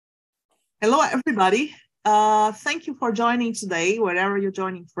Hello, everybody. Thank you for joining today, wherever you're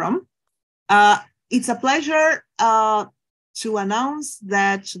joining from. It's a pleasure to announce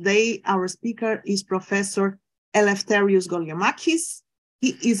that today our speaker is Professor Eleftherios Goulielmakis.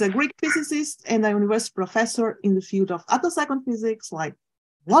 He is a Greek physicist and a university professor in the field of Attosecond physics, like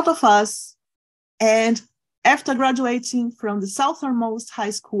a lot of us. And after graduating from the southernmost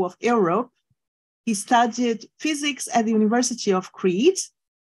high school of Europe, he studied physics at the University of Crete,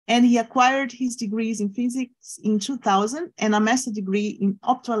 and he acquired his degrees in physics in 2000 and a master's degree in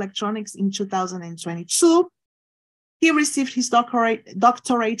optoelectronics in 2022. He received his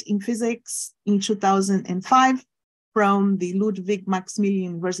doctorate in physics in 2005 from the Ludwig Maximilian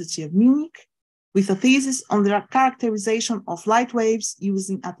University of Munich, with a thesis on the characterization of light waves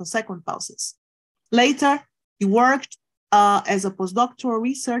using attosecond pulses. Later, he worked as a postdoctoral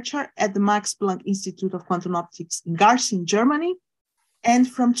researcher at the Max Planck Institute of Quantum Optics in Garching, Germany. And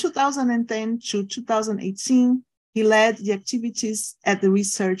from 2010 to 2018, he led the activities at the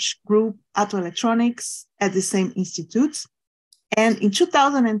research group Atto Electronics at the same institute. And in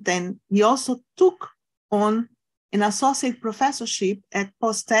 2010, he also took on an associate professorship at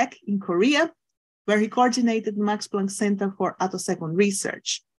Postech in Korea, where he coordinated the Max Planck Center for Attosecond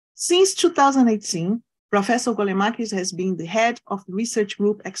Research. Since 2018, Professor Goulielmakis has been the head of the research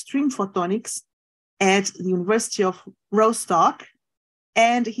group Extreme Photonics at the University of Rostock,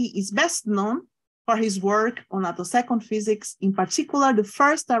 and he is best known for his work on attosecond physics, in particular the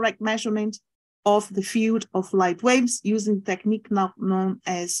first direct measurement of the field of light waves using the technique now known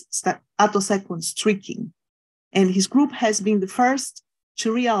as attosecond streaking. And his group has been the first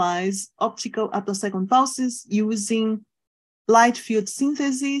to realize optical attosecond pulses using light field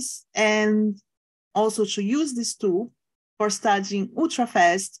synthesis, and also to use this tool for studying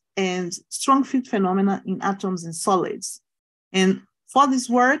ultra-fast and strong field phenomena in atoms and solids. And for this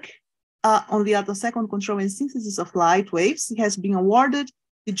work on the attosecond control and synthesis of light waves, he has been awarded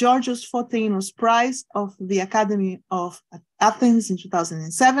the Georgios Fotenos Prize of the Academy of Athens in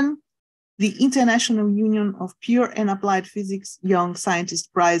 2007, the International Union of Pure and Applied Physics Young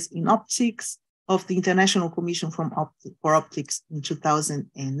Scientist Prize in Optics of the International Commission for Optics in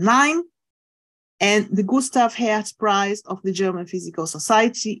 2009, and the Gustav Hertz Prize of the German Physical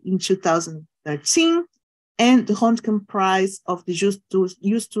Society in 2013, and the Röntgen Prize of the Justus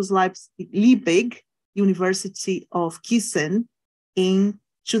Liebig University of Gießen in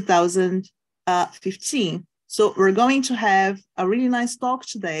 2015. So we're going to have a really nice talk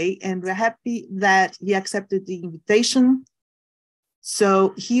today, and we're happy that he accepted the invitation.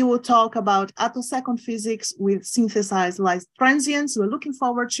 So he will talk about attosecond physics with synthesized light transients. We're looking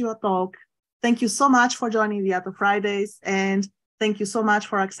forward to your talk. Thank you so much for joining the Atto Fridays, and thank you so much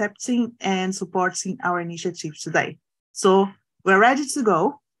for accepting and supporting our initiative today. So we're ready to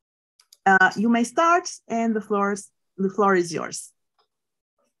go. You may start, and the floor is yours.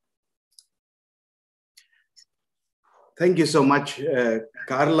 Thank you so much,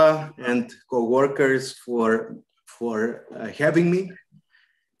 Carla and co-workers for having me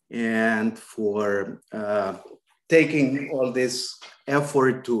and for taking all this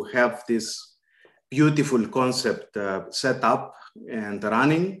effort to have this beautiful concept set up and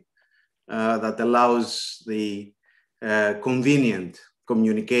running that allows the convenient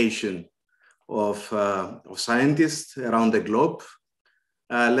communication of scientists around the globe.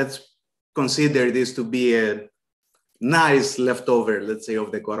 Let's consider this to be a nice leftover, let's say,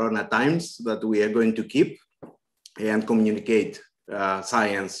 of the Corona times that we are going to keep and communicate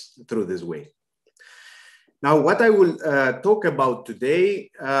science through this way. Now, what I will talk about today,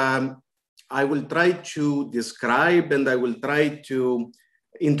 I will try to describe and I will try to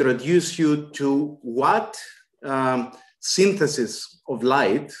introduce you to what synthesis of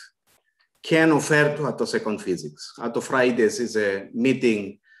light can offer to attosecond physics. Atto Fridays is a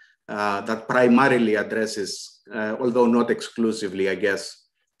meeting that primarily addresses, although not exclusively, I guess,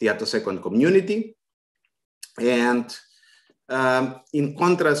 the attosecond community. And in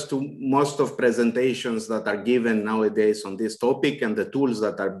contrast to most of presentations that are given nowadays on this topic and the tools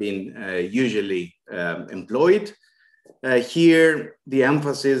that are being usually employed, here the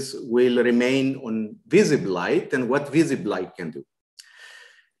emphasis will remain on visible light and what visible light can do.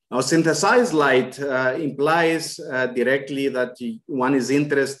 Now, synthesized light implies directly that one is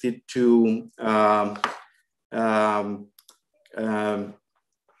interested to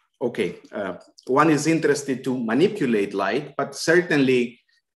one is interested to manipulate light, but certainly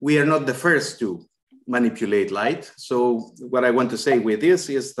we are not the first to manipulate light. So what I want to say with this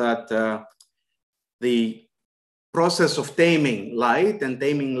is that the process of taming light and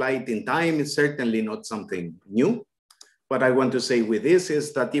taming light in time is certainly not something new. what I want to say with this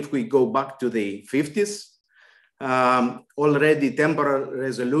is that if we go back to the 50s, already temporal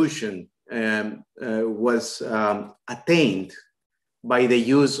resolution was attained by the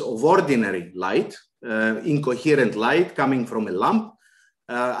use of ordinary light, incoherent light coming from a lamp,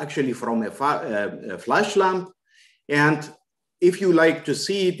 actually from a flash lamp. And if you like to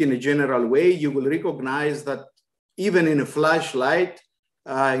see it in a general way, you will recognize that even in a flashlight,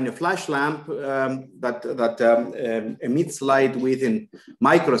 in a flash lamp that emits light within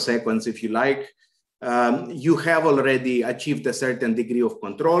microseconds, if you like, you have already achieved a certain degree of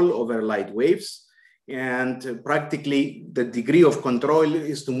control over light waves. And practically the degree of control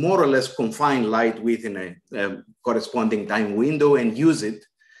is to more or less confine light within a corresponding time window and use it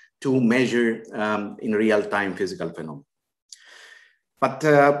to measure in real-time physical phenomena. But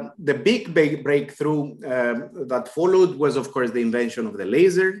the big breakthrough that followed was, of course, the invention of the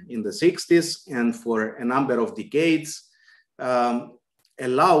laser in the 60s, and for a number of decades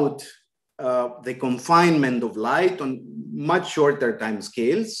allowed the confinement of light on much shorter time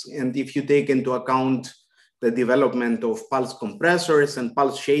scales. And if you take into account the development of pulse compressors and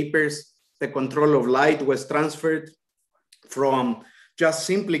pulse shapers, the control of light was transferred from just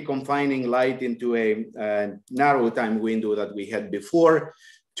simply confining light into a narrow time window that we had before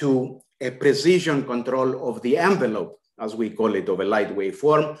to a precision control of the envelope, as we call it, of a light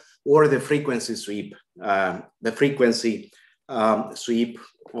waveform, or the frequency sweep, sweep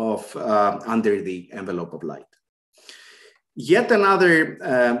of under the envelope of light. Yet another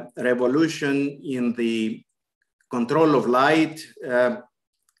revolution in the control of light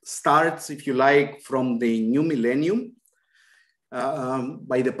starts, if you like, from the new millennium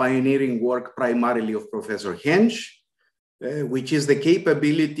by the pioneering work primarily of Professor Hensch, which is the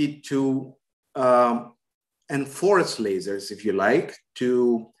capability to enforce lasers, if you like,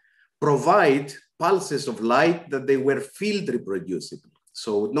 to provide pulses of light that they were field reproducible.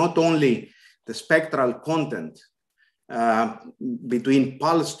 So not only the spectral content between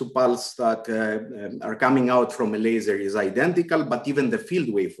pulse to pulse that are coming out from a laser is identical, but even the field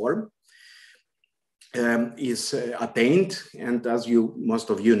waveform is attained. And as most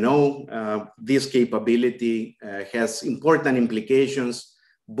of you know, this capability has important implications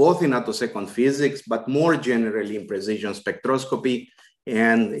both in attosecond physics, but more generally in precision spectroscopy,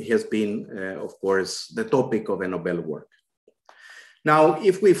 and has been, of course, the topic of a Nobel work. Now,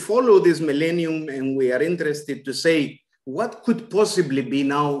 if we follow this millennium and we are interested to say, what could possibly be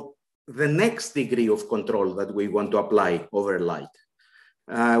now the next degree of control that we want to apply over light?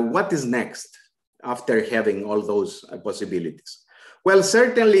 What is next after having all those possibilities? Well,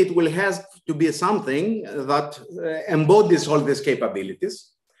 certainly it will have to be something that embodies all these capabilities,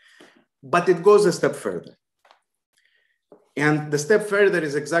 but it goes a step further. And the step further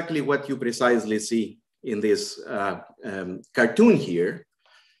is exactly what you precisely see in this cartoon here,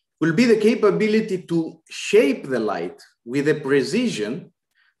 will be the capability to shape the light with a precision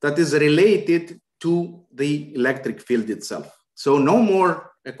that is related to the electric field itself. So no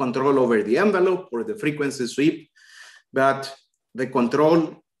more a control over the envelope or the frequency sweep, but the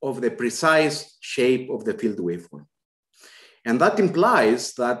control of the precise shape of the field waveform. And that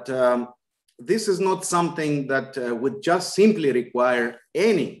implies that this is not something that would just simply require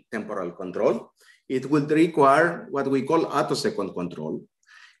any temporal control. It would require what we call attosecond control.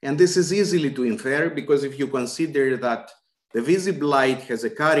 And this is easily to infer because if you consider that the visible light has a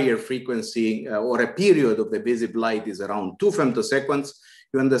carrier frequency or a period of the visible light is around 2 femtoseconds,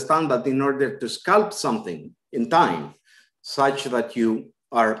 you understand that in order to sculpt something in time such that you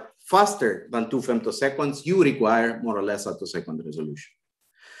are faster than 2 femtoseconds, you require more or less attosecond resolution.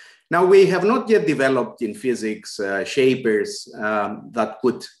 Now, we have not yet developed in physics shapers that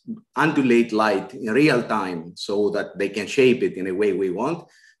could undulate light in real time so that they can shape it in a way we want.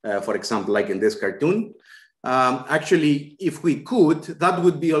 For example, like in this cartoon. Actually, if we could, that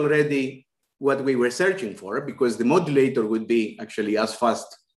would be already what we were searching for, because the modulator would be actually as fast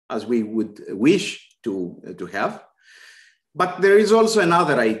as we would wish to have. But there is also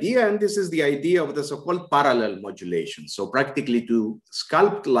another idea, and this is the idea of the so-called parallel modulation. So practically to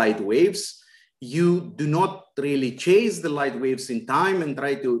sculpt light waves, you do not really chase the light waves in time and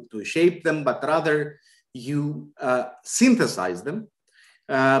try to shape them, but rather you synthesize them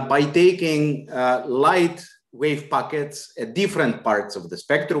by taking light wave packets at different parts of the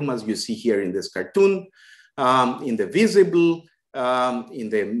spectrum, as you see here in this cartoon, in the visible, in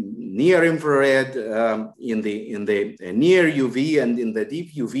the near infrared, in the near UV and in the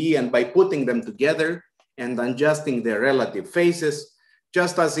deep UV, and by putting them together and adjusting their relative phases,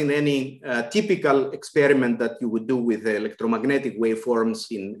 just as in any typical experiment that you would do with electromagnetic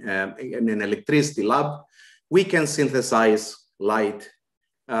waveforms in an electricity lab, we can synthesize light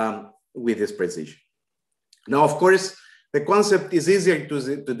with this precision. Now, of course, the concept is easier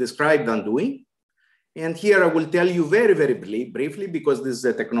to describe than doing. And here I will tell you very, very briefly, because this is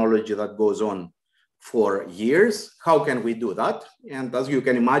a technology that goes on for years. How can we do that? And as you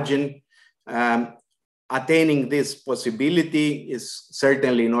can imagine, attaining this possibility is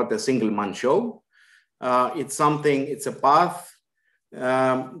certainly not a single-man show. It's a path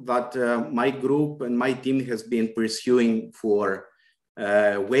that my group and my team has been pursuing for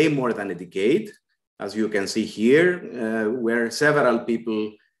way more than a decade. As you can see here, where several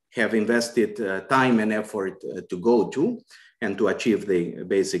people have invested time and effort to go to and to achieve the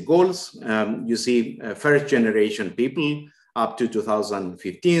basic goals. You see first generation people up to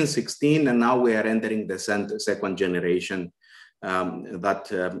 2015, 16, and now we are entering the second generation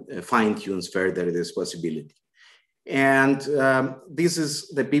that fine-tunes further this possibility. And this is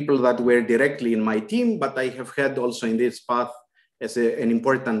the people that were directly in my team, but I have had also in this path as an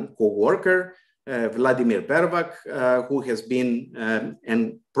important co-worker, Vladimir Pervak, who has been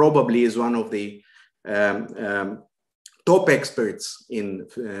and probably is one of the top experts in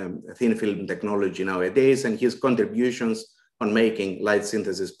thin film technology nowadays, and his contributions on making light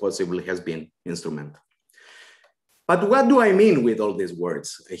synthesis possible has been instrumental. But what do I mean with all these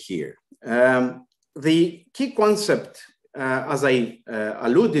words here? The key concept, as I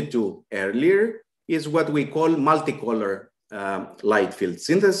alluded to earlier, is what we call multicolor light field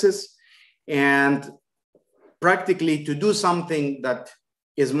synthesis. And practically to do something that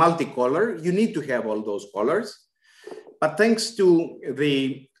is multicolor, you need to have all those colors. But thanks to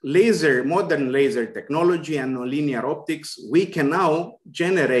the modern laser technology and nonlinear optics, we can now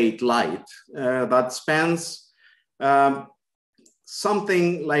generate light that spans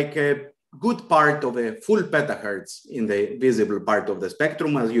something like a good part of a full petahertz in the visible part of the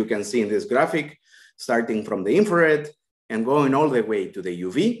spectrum, as you can see in this graphic, starting from the infrared and going all the way to the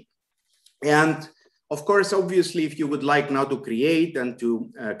UV. And of course, obviously, if you would like now to create and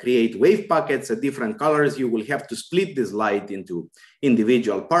to create wave packets at different colors, you will have to split this light into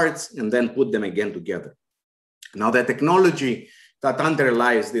individual parts and then put them again together. Now, the technology that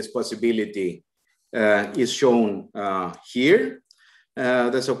underlies this possibility is shown here,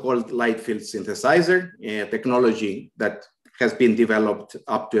 the so-called light field synthesizer, a technology that has been developed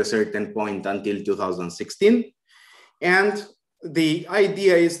up to a certain point until 2016. And the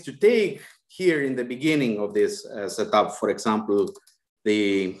idea is to take here in the beginning of this setup, for example,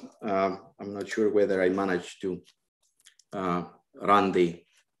 I'm not sure whether I managed to run the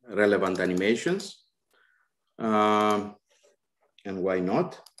relevant animations, and why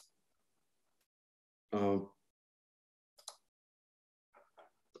not?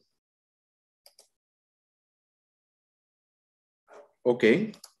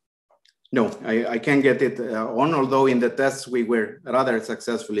 Okay. No, I can't get it on, although in the tests we were rather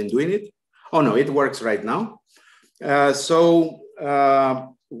successful in doing it. Oh no, it works right now.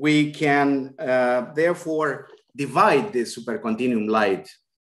 We can therefore divide this supercontinuum light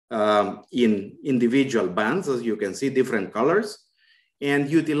in individual bands, as you can see, different colors. And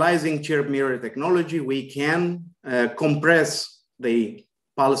utilizing chirp mirror technology, we can compress the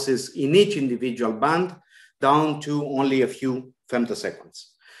pulses in each individual band down to only a few femtoseconds.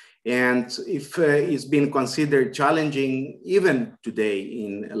 And if it's been considered challenging even today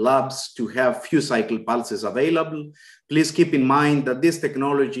in labs to have few cycle pulses available, please keep in mind that this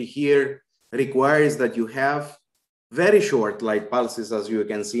technology here requires that you have very short light pulses, as you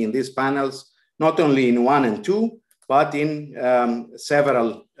can see in these panels, not only in 1 and 2, but in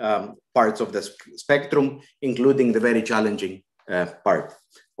several parts of the spectrum, including the very challenging part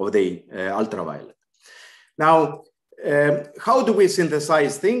of the ultraviolet. Now, how do we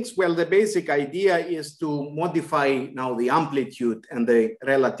synthesize things? Well, the basic idea is to modify now the amplitude and the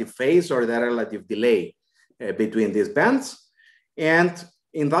relative phase or the relative delay between these bands. And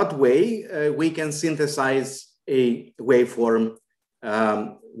in that way, we can synthesize a waveform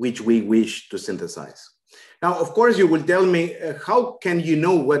which we wish to synthesize. Now, of course, you will tell me, how can you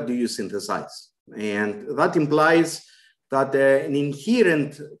know what do you synthesize? And that implies that an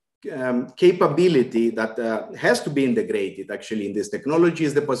inherent capability that has to be integrated actually in this technology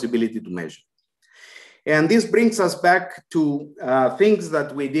is the possibility to measure. And this brings us back to things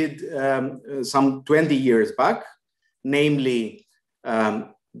that we did some 20 years back, namely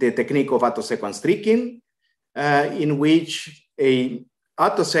the technique of Attosecond streaking, in which a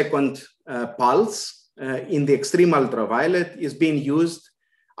Attosecond pulse in the extreme ultraviolet is being used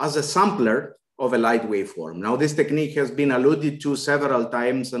as a sampler of a light waveform. Now, this technique has been alluded to several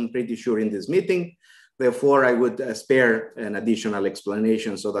times, I'm pretty sure, in this meeting. Therefore, I would spare an additional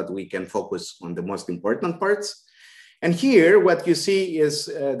explanation so that we can focus on the most important parts. And here, what you see is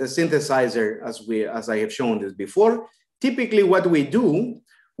the synthesizer, as I have shown this before. Typically, what we do,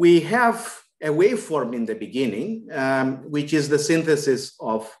 we have a waveform in the beginning, which is the synthesis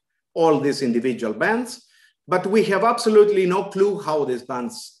of all these individual bands, but we have absolutely no clue how these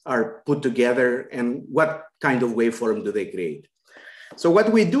bands are put together and what kind of waveform do they create. So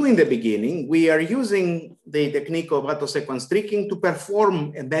what we do in the beginning, we are using the technique of Attosecond streaking to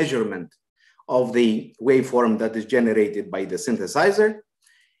perform a measurement of the waveform that is generated by the synthesizer.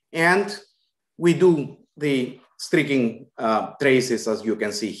 And we do the streaking traces, as you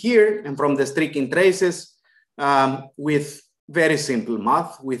can see here. And from the streaking traces, with very simple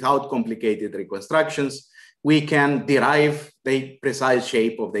math, without complicated reconstructions, we can derive the precise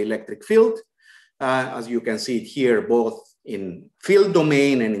shape of the electric field. As you can see it here, both in field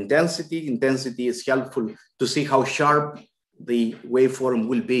domain and intensity. Intensity is helpful to see how sharp the waveform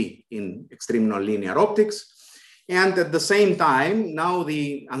will be in extreme nonlinear optics. And at the same time, now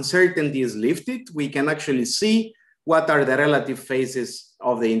the uncertainty is lifted. We can actually see what are the relative phases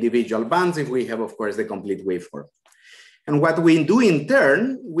of the individual bands if we have, of course, the complete waveform. And what we do in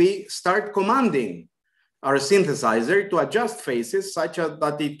turn, we start commanding our synthesizer to adjust phases such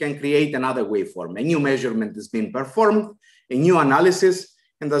that it can create another waveform. A new measurement is being performed, a new analysis.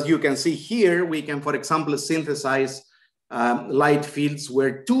 And as you can see here, we can, for example, synthesize light fields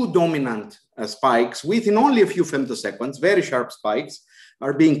where two dominant spikes within only a few femtoseconds, very sharp spikes,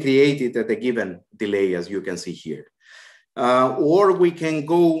 are being created at a given delay, as you can see here. Or we can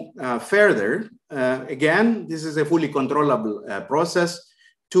go further. Again, this is a fully controllable process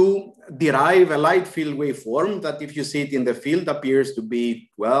to derive a light field waveform that, if you see it in the field, appears to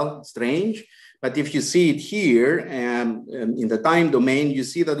be, well, strange. But if you see it here in the time domain, you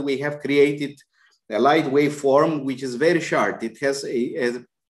see that we have created a light waveform, which is very sharp. It has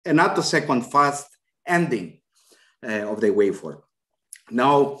an attosecond fast ending of the waveform.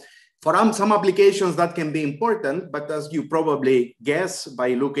 Now, for some applications that can be important, but as you probably guess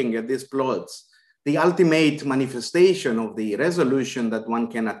by looking at these plots, the ultimate manifestation of the resolution that one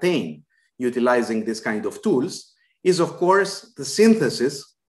can attain utilizing this kind of tools is, of course, the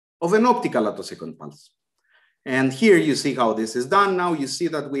synthesis of an optical attosecond pulse. And here you see how this is done. Now you see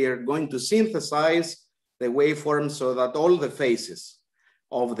that we are going to synthesize the waveform so that all the phases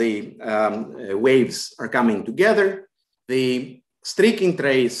of the waves are coming together. The streaking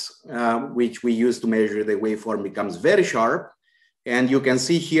trace, which we use to measure the waveform, becomes very sharp. And you can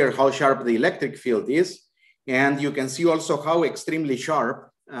see here how sharp the electric field is. And you can see also how extremely sharp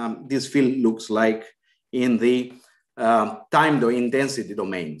this field looks like in the time intensity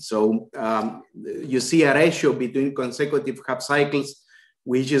domain. So you see a ratio between consecutive half cycles,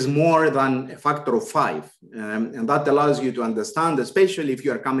 which is more than a factor of 5. And that allows you to understand, especially if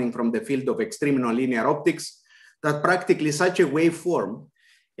you are coming from the field of extreme nonlinear optics, that practically such a waveform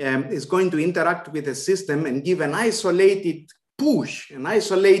is going to interact with the system and give an isolated push, an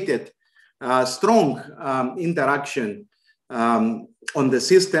isolated strong interaction on the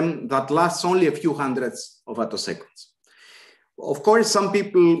system that lasts only a few hundreds of attoseconds. Of course, some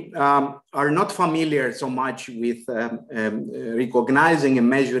people are not familiar so much with recognizing and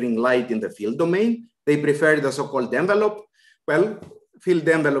measuring light in the field domain. They prefer the so-called envelope. Well, field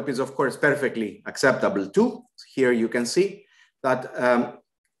envelope is, of course, perfectly acceptable too. Here you can see that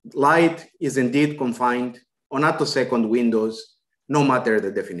light is indeed confined on attosecond windows, no matter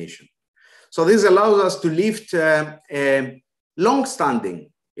the definition. So this allows us to lift a long-standing,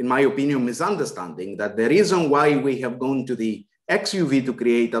 in my opinion, misunderstanding that the reason why we have gone to the XUV to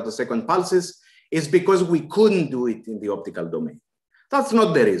create attosecond pulses is because we couldn't do it in the optical domain. That's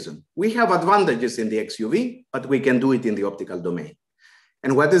not the reason. We have advantages in the XUV, but we can do it in the optical domain.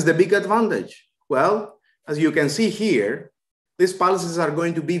 And what is the big advantage? Well, as you can see here, these pulses are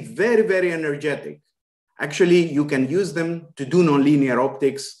going to be very, very energetic. Actually, you can use them to do nonlinear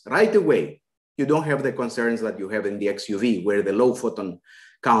optics right away. You don't have the concerns that you have in the XUV, where the low photon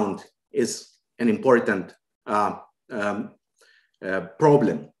count is an important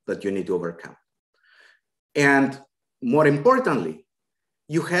problem that you need to overcome. And more importantly,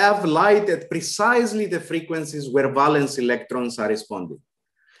 you have light at precisely the frequencies where valence electrons are responding.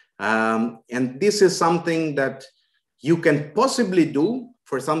 And this is something that you can possibly do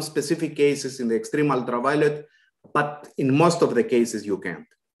for some specific cases in the extreme ultraviolet, but in most of the cases you can't.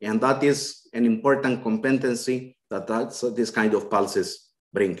 And that is an important competency that this kind of pulses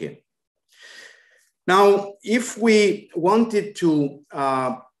bring in. Now, if we wanted to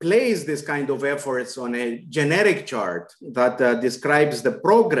place this kind of efforts on a generic chart that describes the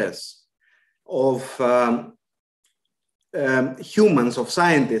progress humans, of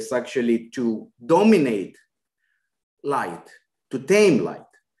scientists actually, to dominate light, to tame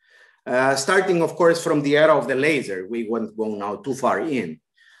light. Starting, of course, from the era of the laser. We won't go now too far in.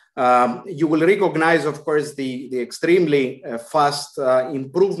 You will recognize, of course, the extremely fast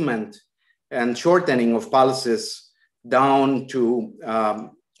improvement and shortening of pulses down to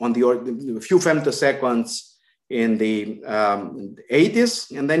on the few femtoseconds in the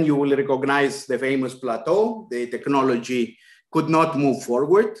 80s. And then you will recognize the famous plateau. The technology could not move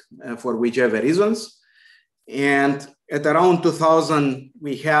forward for whichever reasons. And at around 2000,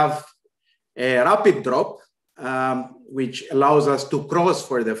 we have a rapid drop, which allows us to cross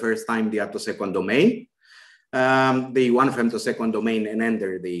for the first time the attosecond domain, the 1 femtosecond domain, and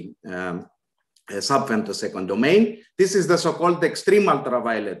enter the sub-femtosecond domain. This is the so-called extreme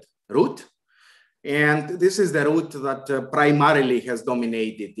ultraviolet route. And this is the route that primarily has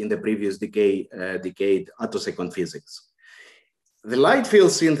dominated in the previous decade attosecond physics. The light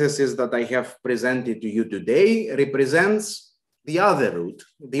field synthesis that I have presented to you today represents the other route,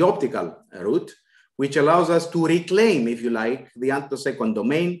 the optical route, which allows us to reclaim, if you like, the attosecond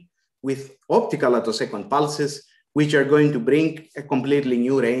domain with optical attosecond pulses, which are going to bring a completely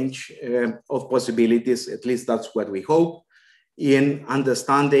new range of possibilities. At least that's what we hope, in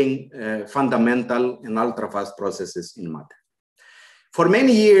understanding fundamental and ultra-fast processes in matter. For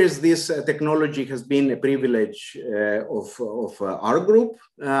many years, this technology has been a privilege of our group.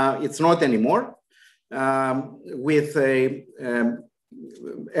 It's not anymore. With a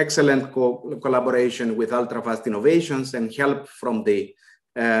excellent collaboration with ultra-fast innovations and help from the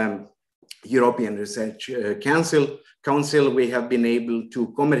European Research Council, we have been able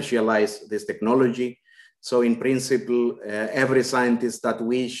to commercialize this technology. So in principle, every scientist that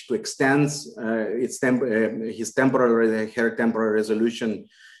wish to extend her temporal resolution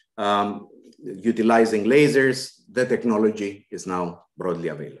utilizing lasers, the technology is now broadly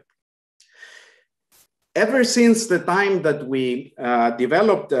available. Ever since the time that we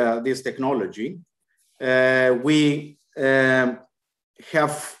developed this technology, we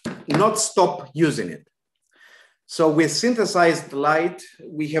have not stopped using it. So with synthesized light,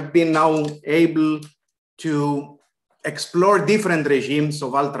 we have been now able to explore different regimes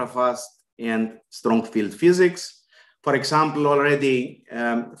of ultra-fast and strong field physics. For example, already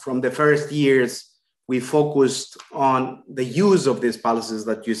from the first years, we focused on the use of these pulses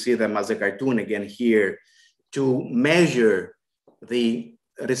that you see them as a cartoon again here to measure the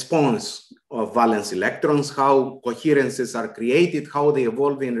response of valence electrons, how coherences are created, how they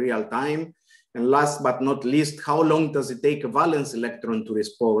evolve in real time. And last but not least, how long does it take a valence electron to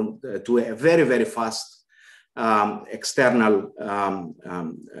respond to a very, very fast external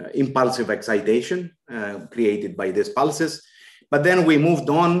impulsive excitation created by these pulses. But then we moved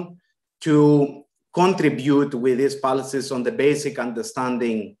on to contribute with these pulses on the basic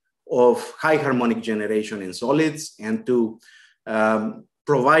understanding of high harmonic generation in solids and to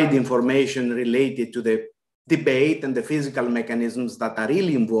provide information related to the debate and the physical mechanisms that are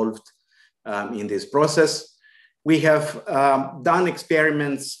really involved in this process. We have done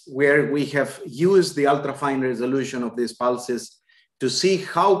experiments where we have used the ultrafine resolution of these pulses to see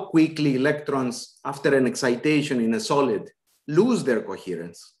how quickly electrons, after an excitation in a solid, lose their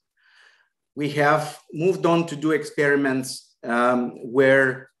coherence. We have moved on to do experiments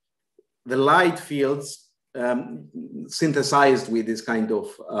where the light fields synthesized with this kind of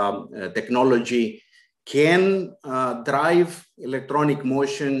technology can drive electronic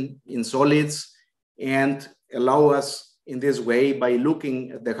motion in solids and allow us in this way, by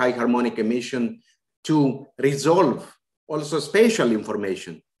looking at the high harmonic emission, to resolve also spatial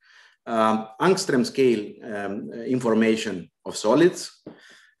information, angstrom scale information of solids.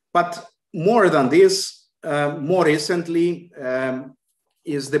 But more than this, more recently,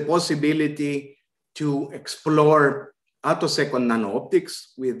 is the possibility to explore attosecond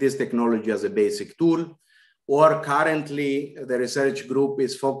nano-optics with this technology as a basic tool. Or currently, the research group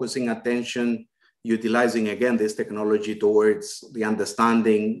is focusing attention utilizing again this technology towards the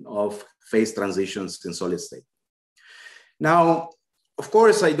understanding of phase transitions in solid state. Now, of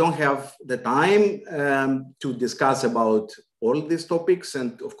course, I don't have the time to discuss about all these topics,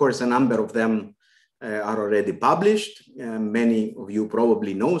 and of course, a number of them are already published. Many of you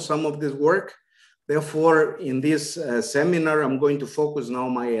probably know some of this work. Therefore, in this seminar, I'm going to focus now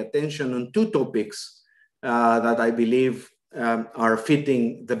my attention on two topics that I believe are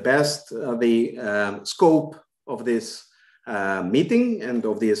fitting the best the scope of this meeting and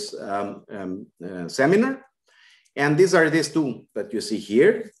of this seminar. And these are these two that you see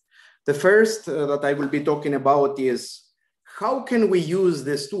here. The first that I will be talking about is how can we use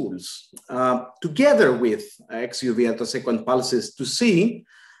these tools together with XUV attosecond pulses to see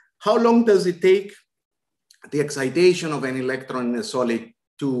how long does it take the excitation of an electron in a solid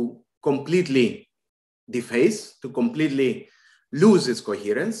to completely dephase, to completely lose its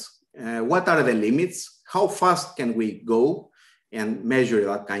coherence? What are the limits? How fast can we go and measure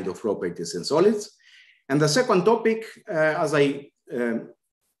that kind of properties in solids? And the second topic, as I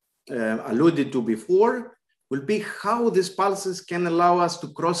alluded to before, will be how these pulses can allow us to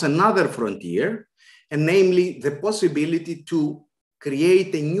cross another frontier, and namely the possibility to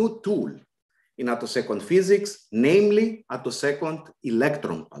create a new tool in attosecond physics, namely attosecond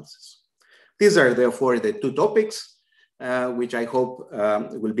electron pulses. These are therefore the two topics which I hope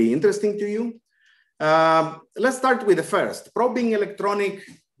will be interesting to you. Let's start with the first, probing electronic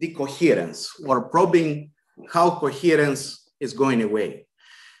decoherence, or probing how coherence is going away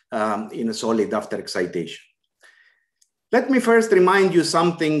in a solid after excitation. Let me first remind you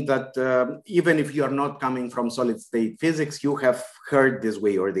something that even if you are not coming from solid state physics, you have heard this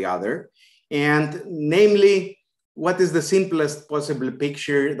way or the other. And namely, what is the simplest possible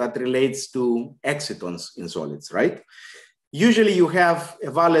picture that relates to excitons in solids, right? Usually you have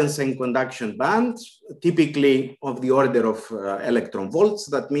a valence and conduction band, typically of the order of electron volts.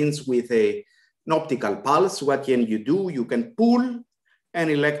 That means with an optical pulse, what can you do? You can pull an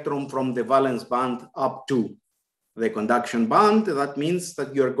electron from the valence band up to the conduction band. That means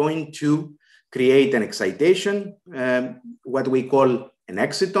that you're going to create an excitation, what we call an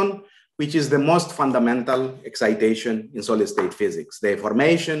exciton, which is the most fundamental excitation in solid state physics, the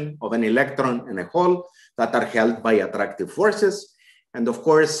formation of an electron and a hole that are held by attractive forces. And of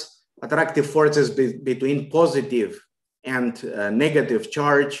course, attractive forces between positive and negative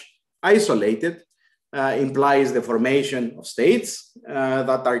charge isolated implies the formation of states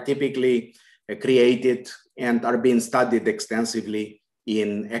that are typically created and are being studied extensively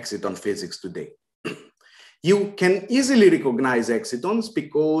in exciton physics today. You can easily recognize excitons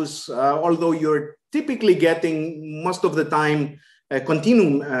because although you're typically getting most of the time a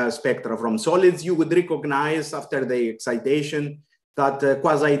continuum spectra from solids, you would recognize after the excitation that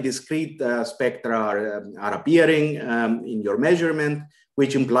quasi-discrete spectra are appearing in your measurement,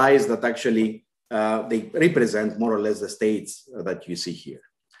 which implies that actually they represent more or less the states that you see here.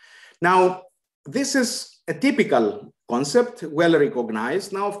 Now, this is a typical concept, well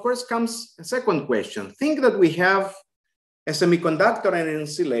recognized. Now, of course, comes a second question. Think that we have a semiconductor and an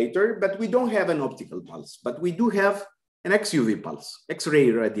insulator, but we don't have an optical pulse, but we do have an XUV pulse,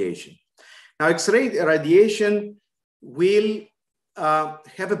 X-ray radiation. Now, X-ray radiation will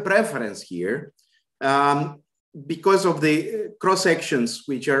have a preference here because of the cross sections,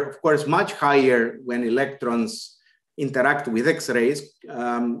 which are, of course, much higher when electrons interact with X-rays,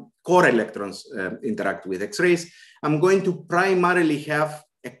 core electrons interact with X-rays. I'm going to primarily have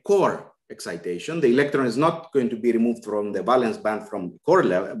a core excitation. The electron is not going to be removed from the valence band from core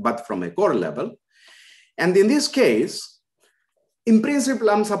level, but from a core level. And in this case, in principle,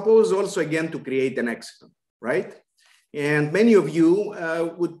 I'm supposed also again to create an exciton, right? And many of you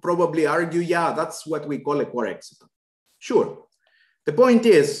would probably argue, yeah, that's what we call a core exciton. Sure. The point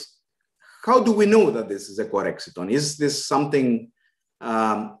is, how do we know that this is a core exciton? Is this something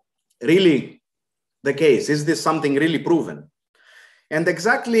really the case? Is this something really proven? And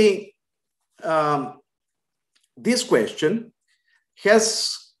exactly this question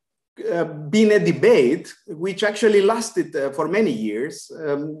has been a debate which actually lasted for many years.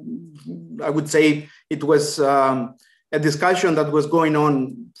 I would say it was a discussion that was going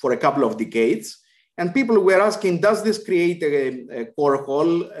on for a couple of decades. And people were asking, does this create a core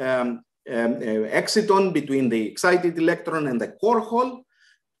hole exciton between the excited electron and the core hole,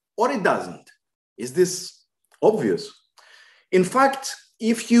 or it doesn't? Is this obvious? In fact,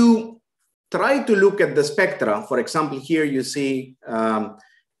 if you try to look at the spectra, for example, here you see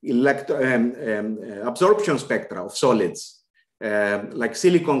absorption spectra of solids, like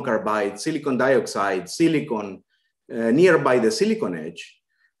silicon carbide, silicon dioxide, silicon nearby the silicon edge,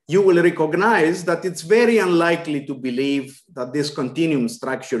 you will recognize that it's very unlikely to believe that this continuum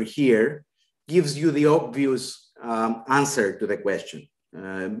structure here gives you the obvious answer to the question.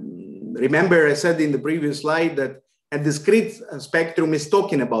 Remember, I said in the previous slide that a discrete spectrum is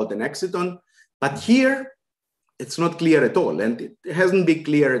talking about an exciton, but here it's not clear at all, and it hasn't been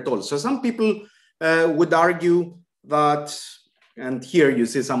clear at all. So some people would argue that, and here you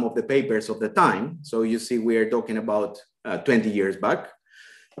see some of the papers of the time. So you see we are talking about 20 years back.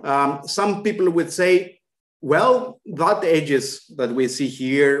 Some people would say, well, that edges that we see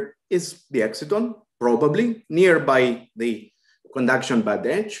here is the exciton, probably nearby the conduction band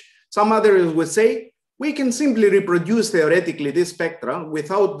edge. Some others would say, we can simply reproduce theoretically this spectra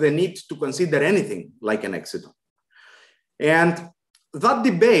without the need to consider anything like an exciton. And that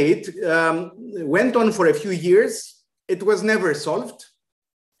debate went on for a few years. It was never solved.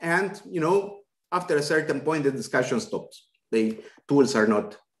 And, you know, after a certain point, the discussion stopped. The tools are not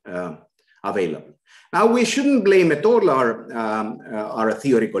available. Now, we shouldn't blame at all our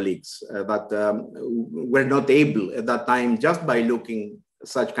theory colleagues that were not able at that time, just by looking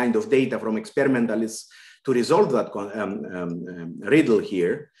such kind of data from experimentalists, to resolve that riddle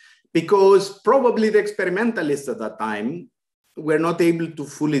here, because probably the experimentalists at that time were not able to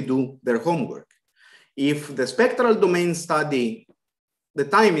fully do their homework. If the spectral domain study, the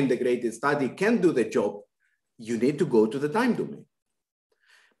time integrated study, can do the job, you need to go to the time domain.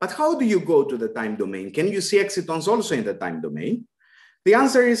 But how do you go to the time domain? Can you see excitons also in the time domain? The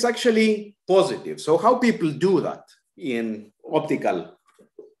answer is actually positive. So how people do that in optical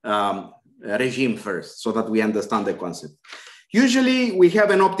regime first, so that we understand the concept. Usually we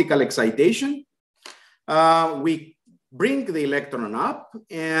have an optical excitation. We bring the electron up,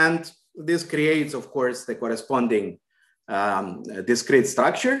 and this creates, of course, the corresponding discrete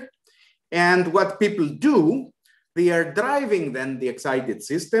structure. And what people do, they are driving then the excited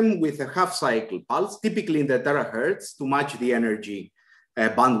system with a half cycle pulse, typically in the terahertz, to match the energy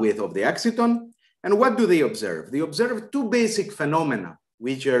bandwidth of the exciton. And what do they observe? They observe two basic phenomena,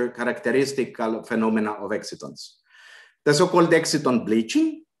 which are characteristic phenomena of excitons. The so-called exciton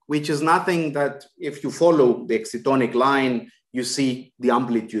bleaching, which is nothing that if you follow the excitonic line, you see the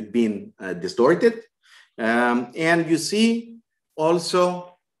amplitude being distorted. And you see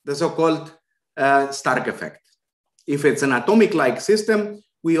also the so-called Stark effect. If it's an atomic-like system,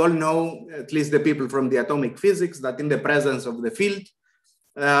 we all know, at least the people from the atomic physics, that in the presence of the field,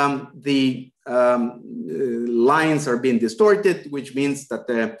 the lines are being distorted, which means that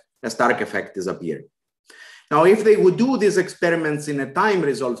a Stark effect is appearing. Now, if they would do these experiments in a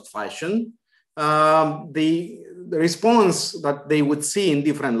time-resolved fashion, the response that they would see in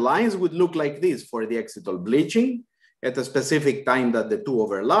different lines would look like this for the excital bleaching. At a specific time that the two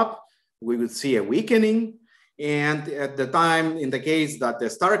overlap, we would see a weakening. And at the time, in the case that the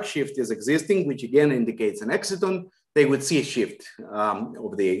Stark shift is existing, which again indicates an exciton, they would see a shift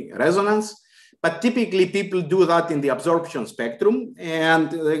of the resonance. But typically people do that in the absorption spectrum.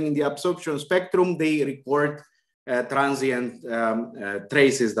 And in the absorption spectrum, they record transient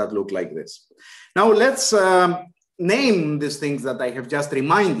traces that look like this. Now let's name these things that I have just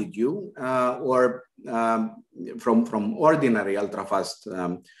reminded you, or from ordinary ultrafast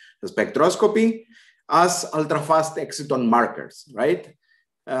spectroscopy, as ultrafast exciton markers, right?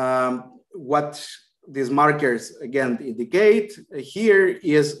 What these markers again indicate here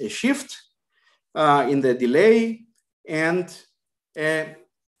is a shift in the delay and a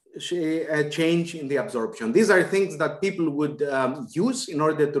change in the absorption. These are things that people would use in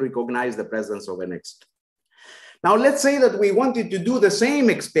order to recognize the presence of an exciton. Now, let's say that we wanted to do the same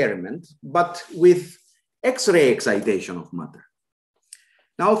experiment, but with X-ray excitation of matter.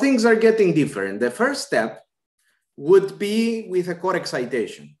 Now, things are getting different. The first step would be with a core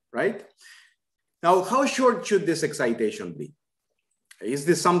excitation, right? Now, how short should this excitation be? Is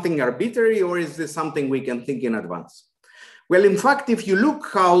this something arbitrary, or is this something we can think in advance? Well, in fact, if you look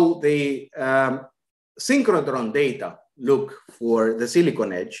how the synchrotron data look for the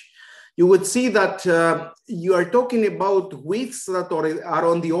silicon edge, you would see that you are talking about widths that are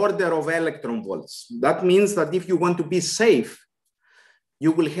on the order of electron volts. That means that if you want to be safe,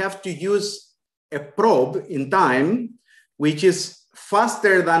 you will have to use a probe in time, which is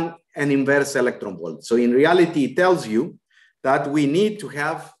faster than an inverse electron volt. So in reality, it tells you that we need to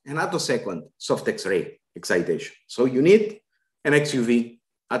have an attosecond soft X-ray excitation. So you need an XUV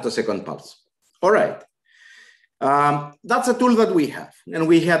attosecond pulse. All right. That's a tool that we have, and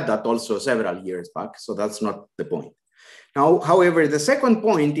we had that also several years back, so that's not the point. Now, however, the second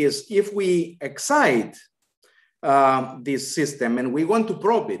point is if we excite this system and we want to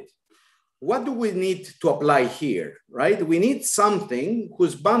probe it, what do we need to apply here, right? We need something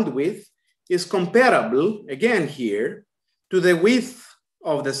whose bandwidth is comparable, again here, to the width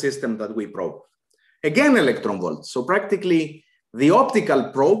of the system that we probe. Again, electron volts. So practically the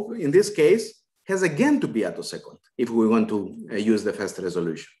optical probe, in this case, has again to be attosecond if we want to use the fast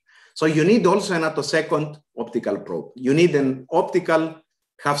resolution. So you need also an attosecond optical probe. You need an optical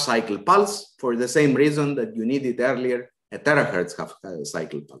half-cycle pulse for the same reason that you needed earlier a terahertz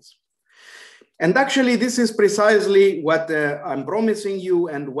half-cycle pulse. And actually, this is precisely what I'm promising you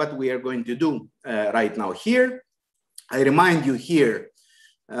and what we are going to do right now here. I remind you here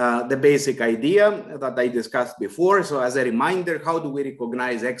the basic idea that I discussed before. So as a reminder, how do we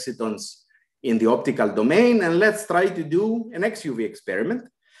recognize excitons in the optical domain. And let's try to do an XUV experiment.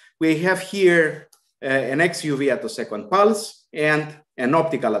 We have here an XUV attosecond pulse and an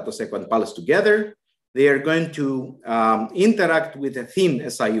optical attosecond pulse together. They are going to interact with a thin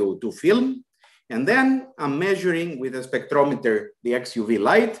SiO2 film. And then I'm measuring with a spectrometer the XUV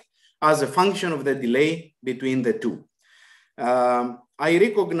light as a function of the delay between the two. I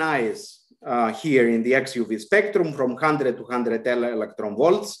recognize here in the XUV spectrum from 100 to 110 electron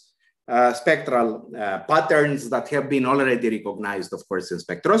volts, spectral patterns that have been already recognized, of course, in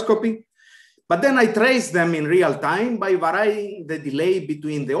spectroscopy. But then I trace them in real time by varying the delay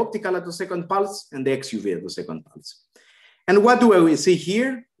between the optical attosecond pulse and the XUV attosecond pulse. And what do we see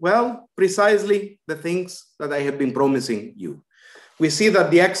here? Well, precisely the things that I have been promising you. We see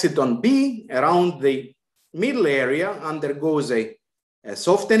that the exciton B around the middle area undergoes a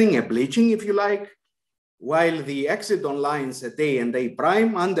softening, a bleaching, if you like, while the exciton lines at A and A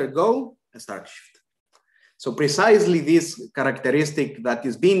prime undergo a stark shift. So precisely this characteristic that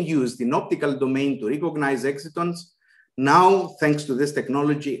is being used in optical domain to recognize excitons, now, thanks to this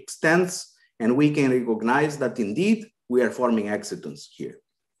technology, extends, and we can recognize that indeed we are forming excitons here.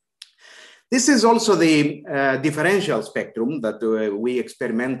 This is also the differential spectrum that we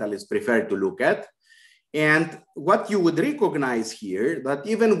experimentalists prefer to look at. And what you would recognize here, that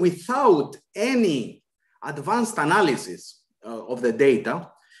even without any advanced analysis of the data,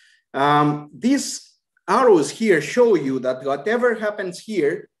 these arrows here show you that whatever happens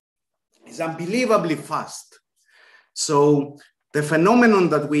here is unbelievably fast. So the phenomenon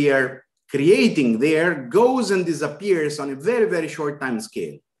that we are creating there goes and disappears on a very, very short time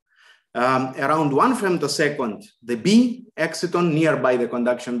scale. Around 1 femtosecond, the B exciton nearby the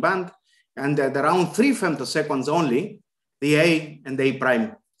conduction band, and at around 3 femtoseconds only, the A and A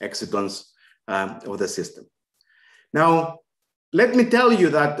prime excitons of the system. Now, let me tell you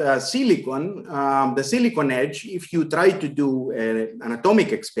that silicon, the silicon edge, if you try to do an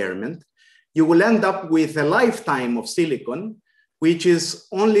atomic experiment, you will end up with a lifetime of silicon, which is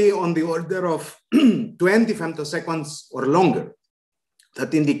only on the order of 20 femtoseconds or longer.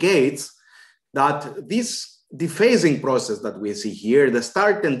 That indicates that this dephasing process that we see here, the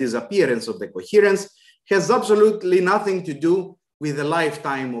start and disappearance of the coherence, has absolutely nothing to do with the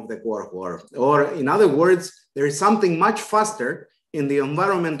lifetime of the quark. Or in other words, there is something much faster in the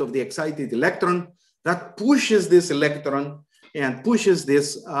environment of the excited electron that pushes this electron and pushes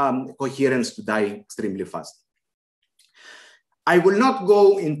this coherence to die extremely fast. I will not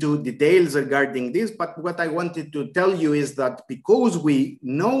go into details regarding this, but what I wanted to tell you is that because we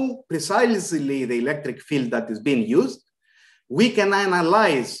know precisely the electric field that is being used, we can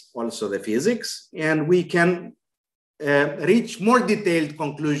analyze also the physics, and we can reach more detailed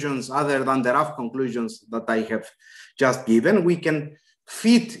conclusions other than the rough conclusions that I have just given. We can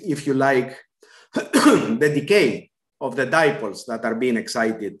fit, if you like, the decay of the dipoles that are being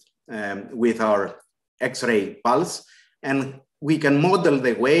excited with our X-ray pulse, and we can model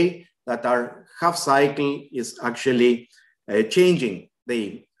the way that our half cycle is actually changing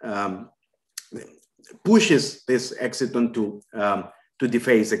the pushes this exciton to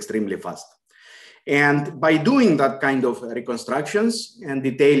dephase extremely fast. And by doing that kind of reconstructions and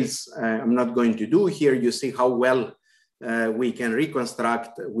details, I'm not going to do here, you see how well we can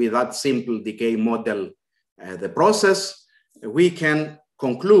reconstruct with that simple decay model the process. We can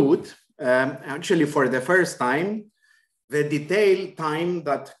conclude, actually for the first time, the detailed time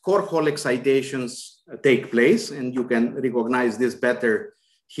that core hole excitations take place. And you can recognize this better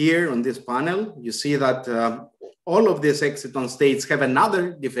here on this panel. You see that all of these exciton states have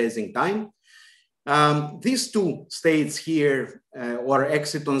another dephasing time. These two states here, or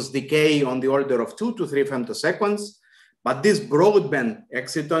excitons, decay on the order of 2 to 3 femtoseconds. But this broadband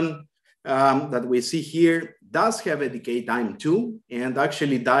exciton that we see here does have a decay time too, and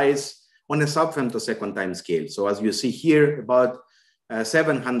actually dies on a sub-femtosecond time scale. So as you see here, about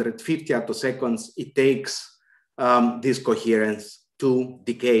 750 attoseconds, it takes this coherence to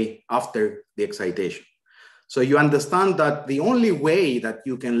decay after the excitation. So you understand that the only way that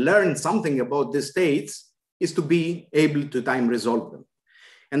you can learn something about these states is to be able to time resolve them.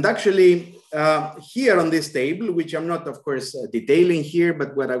 And actually, here on this table, which I'm not, of course, detailing here,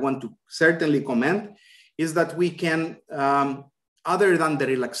 but what I want to certainly comment is that we can, other than the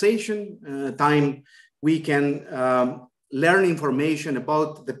relaxation time, we can learn information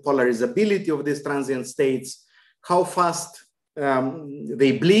about the polarizability of these transient states, how fast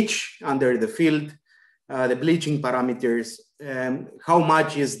they bleach under the field, the bleaching parameters, how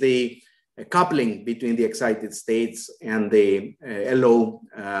much is the coupling between the excited states and the LO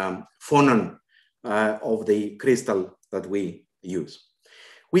phonon of the crystal that we use.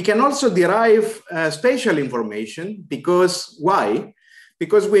 We can also derive spatial information because why?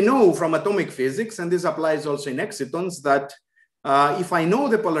 Because we know from atomic physics, and this applies also in excitons, that if I know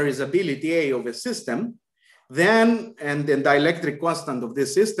the polarizability A of a system, then, and the dielectric constant of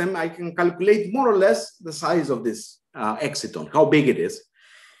this system, I can calculate more or less the size of this exciton, how big it is.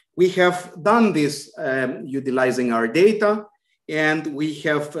 We have done this utilizing our data, and we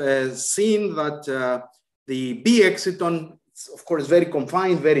have seen that the B exciton, of course, very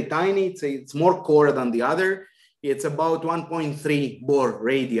confined, very tiny. It's more core than the other. It's about 1.3 Bohr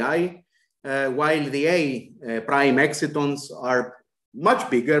radii, while the A prime excitons are much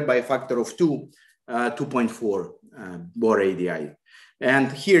bigger by a factor of 2.4 Bohr radii.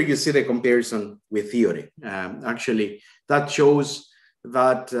 And here you see the comparison with theory. Actually, that shows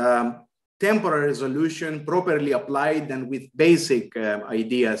that temporal resolution properly applied and with basic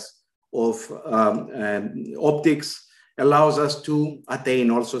ideas of optics allows us to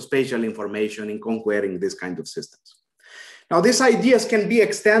attain also spatial information in conquering this kind of systems. Now, these ideas can be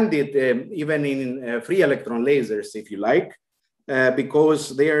extended even in free electron lasers, if you like,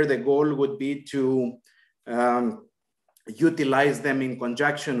 because there the goal would be to utilize them in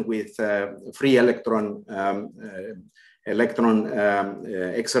conjunction with free electron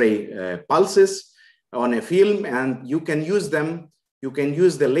X-ray pulses on a film, and you can use them. You can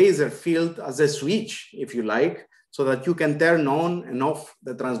use the laser field as a switch, if you like, so that you can turn on and off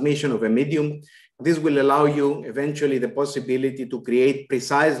the transmission of a medium. This will allow you eventually the possibility to create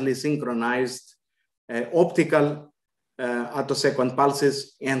precisely synchronized optical attosecond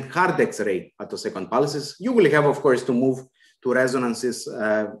pulses and hard X-ray attosecond pulses. You will have, of course, to move to resonances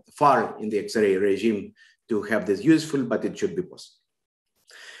far in the X-ray regime to have this useful, but it should be possible.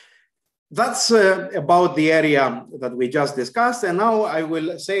 That's about the area that we just discussed. And now I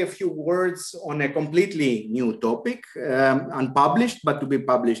will say a few words on a completely new topic, unpublished, but to be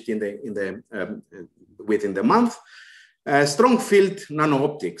published within the month, strong field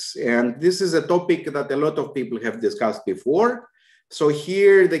nano-optics. And this is a topic that a lot of people have discussed before. So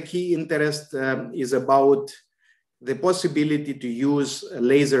here the key interest is about the possibility to use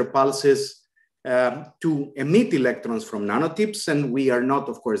laser pulses to emit electrons from nanotips. And we are not,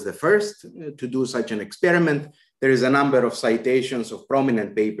 of course, the first to do such an experiment. There is a number of citations of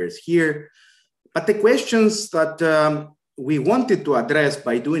prominent papers here. But the questions that we wanted to address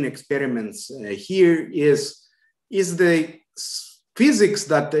by doing experiments here is the physics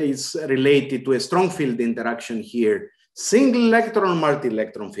that is related to a strong field interaction here, single electron,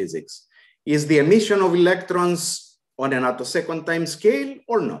 multi-electron physics? Is the emission of electrons on an attosecond time scale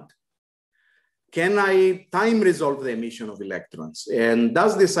or not? Can I time resolve the emission of electrons? And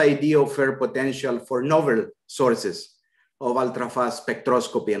does this idea offer potential for novel sources of ultrafast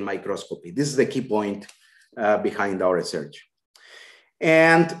spectroscopy and microscopy? This is the key point behind our research.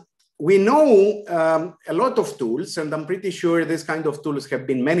 And we know a lot of tools, and I'm pretty sure this kind of tools have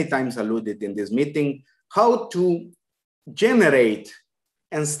been many times alluded in this meeting, how to generate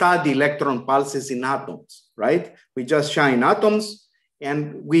and study electron pulses in atoms, right? We just shine atoms,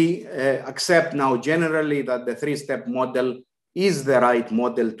 and we accept now generally that the three-step model is the right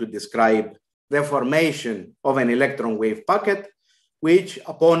model to describe the formation of an electron wave packet, which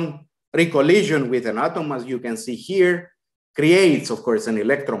upon recollision with an atom, as you can see here, creates, of course, an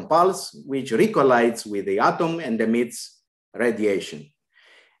electron pulse, which recollides with the atom and emits radiation.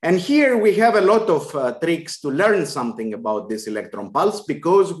 And here we have a lot of tricks to learn something about this electron pulse,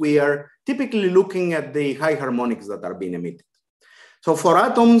 because we are typically looking at the high harmonics that are being emitted. So for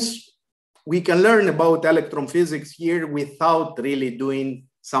atoms, we can learn about electron physics here without really doing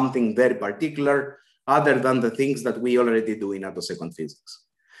something very particular other than the things that we already do in attosecond physics.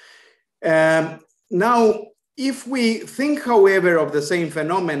 Now, if we think, however, of the same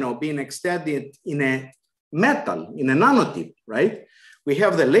phenomenon being extended in a metal, in a nanotip, right? We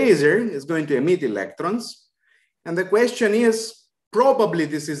have the laser is going to emit electrons. And the question is, probably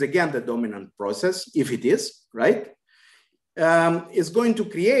this is again the dominant process, if it is, right? Is going to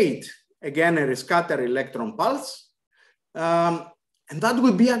create, again, a scatter electron pulse. And that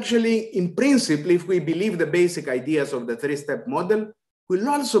would be actually, in principle, if we believe the basic ideas of the three-step model, will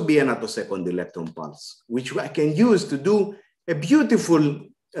also be an attosecond electron pulse, which I can use to do a beautiful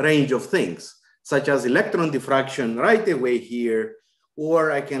range of things, such as electron diffraction right away here,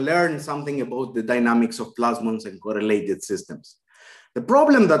 or I can learn something about the dynamics of plasmons and correlated systems. The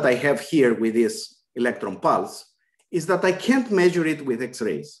problem that I have here with this electron pulse is that I can't measure it with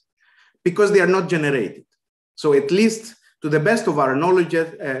X-rays because they are not generated. So at least to the best of our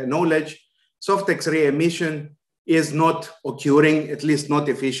knowledge, soft X-ray emission is not occurring, at least not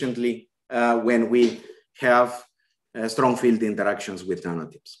efficiently, when we have strong field interactions with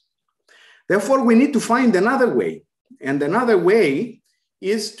nanotips. Therefore, we need to find another way. And another way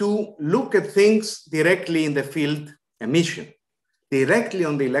is to look at things directly in the field emission, directly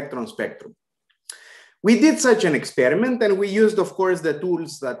on the electron spectrum. We did such an experiment, and we used, of course, the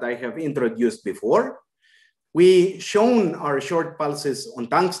tools that I have introduced before. We shown our short pulses on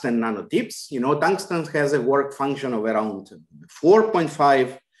tungsten nanotips. You know, tungsten has a work function of around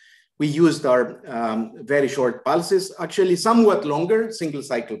 4.5. We used our very short pulses, actually somewhat longer, single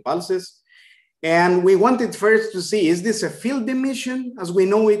cycle pulses. And we wanted first to see, is this a field emission, as we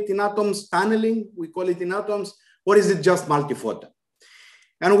know it in atoms, tunneling, we call it in atoms, or is it just multiphoton?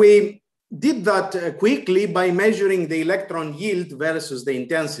 And we did that quickly by measuring the electron yield versus the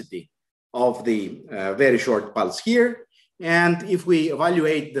intensity of the very short pulse here. And if we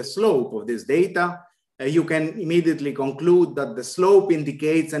evaluate the slope of this data, you can immediately conclude that the slope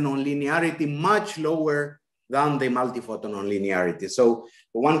indicates a nonlinearity much lower than the multiphoton nonlinearity. So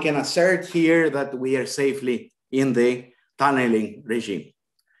one can assert here that we are safely in the tunneling regime.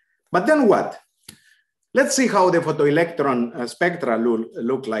 But then what? Let's see how the photoelectron spectra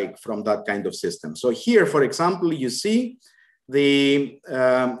look like from that kind of system. So here, for example, you see the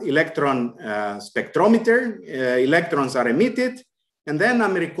electron spectrometer. Electrons are emitted, and then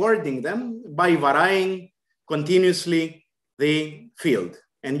I'm recording them by varying continuously the field.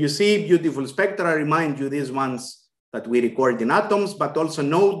 And you see beautiful spectra, remind you these ones that we record in atoms, but also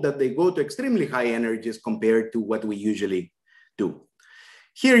note that they go to extremely high energies compared to what we usually do.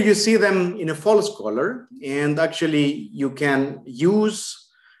 Here you see them in a false color, and actually you can use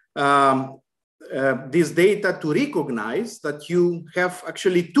this data to recognize that you have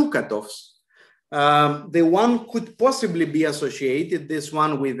actually two cutoffs. The one could possibly be associated, this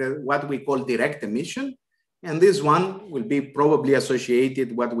one with what we call direct emission, and this one will be probably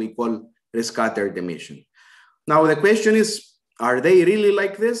associated what we call rescattered emission. Now the question is, are they really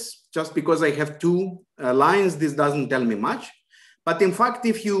like this? Just because I have two lines, this doesn't tell me much. But in fact,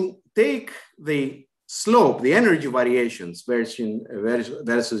 if you take the slope, the energy variations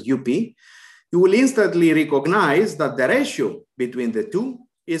versus UP, you will instantly recognize that the ratio between the two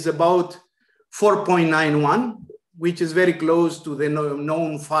is about 4.91, which is very close to the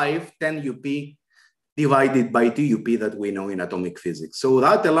known 10 UP divided by 2 UP that we know in atomic physics. So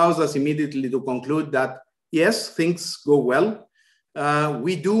that allows us immediately to conclude that, yes, things go well.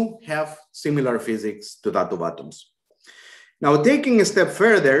 We do have similar physics to that of atoms. Now, taking a step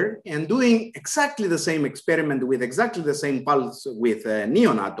further and doing exactly the same experiment with exactly the same pulse with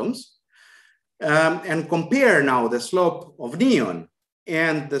neon atoms, and compare now the slope of neon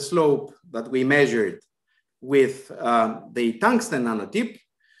and the slope that we measured with the tungsten nanotip,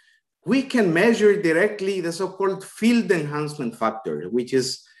 we can measure directly the so-called field enhancement factor, which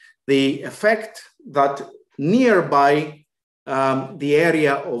is the effect that nearby the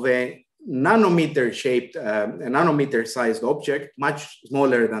area of a nanometer-shaped, a nanometer-sized object, much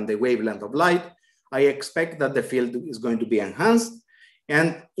smaller than the wavelength of light, I expect that the field is going to be enhanced.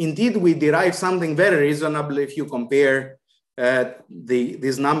 And indeed, we derive something very reasonable if you compare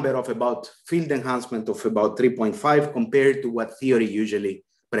this number of about field enhancement of about 3.5 compared to what theory usually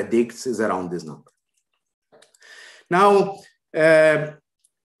predicts is around this number. Now,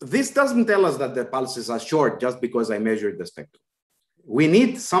 this doesn't tell us that the pulses are short just because I measured the spectrum. We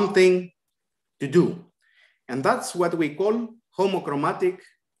need something to do. And that's what we call homochromatic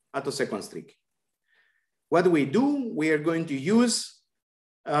attosecond streaking. What we do, we are going to use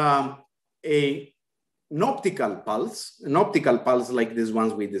an optical pulse like these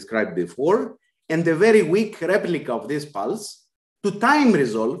ones we described before, and a very weak replica of this pulse to time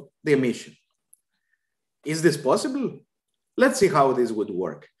resolve the emission. Is this possible? Let's see how this would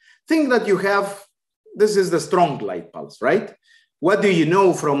work. Think that you have, this is the strong light pulse, right? What do you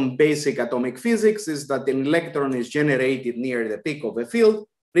know from basic atomic physics is that an electron is generated near the peak of a field,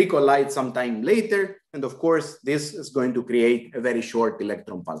 recollides sometime later, and of course, this is going to create a very short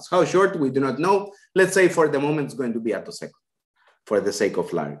electron pulse. How short, we do not know. Let's say for the moment, it's going to be attosecond, for the sake of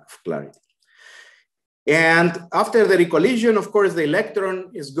clarity. And after the recollision, of course, the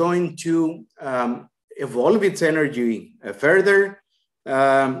electron is going to evolve its energy further.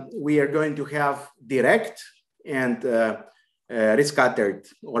 We are going to have direct and rescattered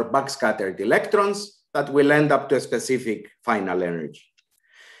or backscattered electrons that will end up to a specific final energy.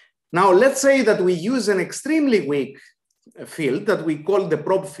 Now, let's say that we use an extremely weak field that we call the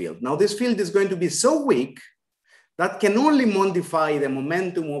probe field. Now, this field is going to be so weak that can only modify the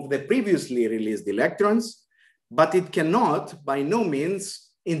momentum of the previously released electrons, but it cannot, by no means,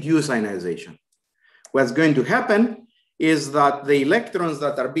 induce ionization. What's going to happen is that the electrons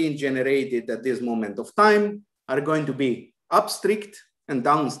that are being generated at this moment of time are going to be up strict and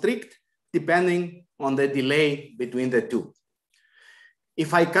down strict, depending on the delay between the two.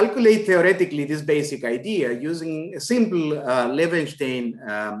 If I calculate theoretically this basic idea using a simple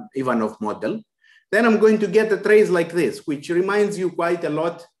Levenshtein-Ivanov model, then I'm going to get a trace like this, which reminds you quite a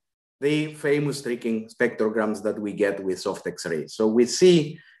lot the famous streaking spectrograms that we get with soft X-rays. So we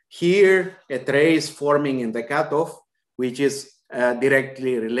see here a trace forming in the cutoff, which is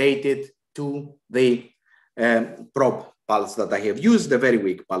directly related to the probe pulse that I have used, the very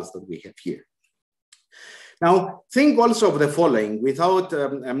weak pulse that we have here. Now, think also of the following. Without,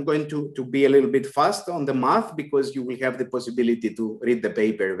 I'm going to be a little bit fast on the math because you will have the possibility to read the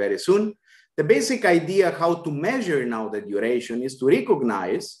paper very soon. The basic idea how to measure now the duration is to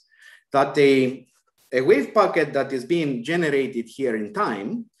recognize that a wave packet that is being generated here in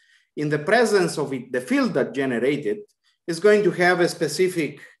time, in the presence of it, the field that generated is going to have a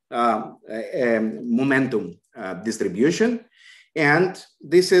specific momentum distribution. And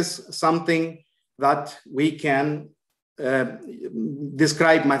this is something that we can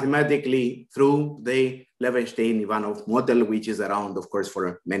describe mathematically through the Levenshtein-Ivanov model, which is around, of course,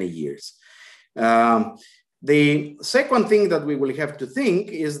 for many years. The second thing that we will have to think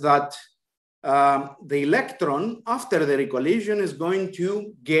is that the electron, after the recollision, is going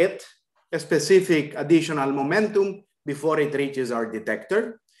to get a specific additional momentum before it reaches our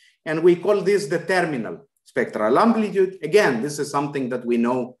detector. And we call this the terminal spectral amplitude. Again, this is something that we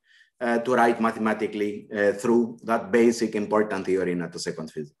know to write mathematically through that basic important theory in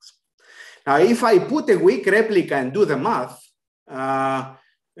attosecond physics. Now, if I put a weak replica and do the math,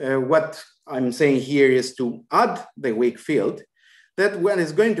 what I'm saying here is to add the weak field, that what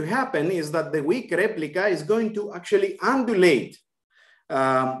is going to happen is that the weak replica is going to actually undulate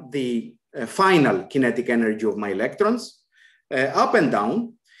the final kinetic energy of my electrons up and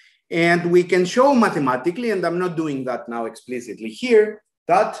down. And we can show mathematically, and I'm not doing that now explicitly here,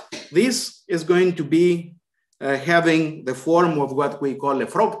 that this is going to be having the form of what we call a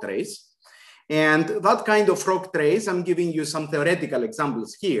frog trace. And that kind of frog trace, I'm giving you some theoretical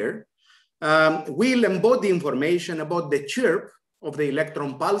examples here, will embody information about the chirp of the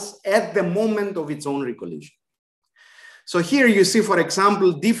electron pulse at the moment of its own recollision. So here you see, for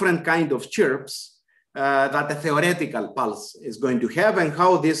example, different kind of chirps that a theoretical pulse is going to have and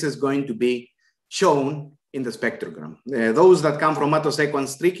how this is going to be shown in the spectrogram. Those that come from attosecond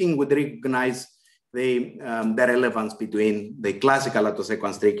streaking would recognize the relevance between the classical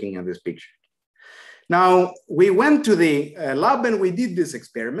attosecond streaking and this picture. Now, we went to the lab and we did this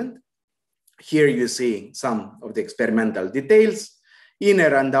experiment. Here you see some of the experimental details,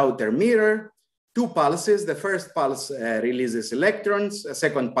 inner and outer mirror, two pulses. The first pulse releases electrons, a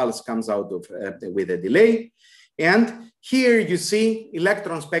second pulse comes out of with a delay. And here you see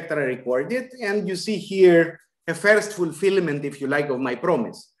electron spectra recorded, and you see here a first fulfillment, if you like, of my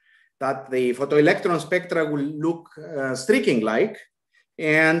promise, that the photoelectron spectra will look streaking-like,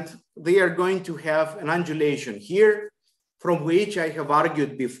 and they are going to have an undulation here, from which I have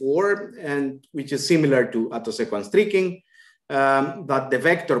argued before, and which is similar to attosecond streaking, that the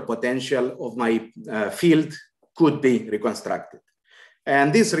vector potential of my field could be reconstructed.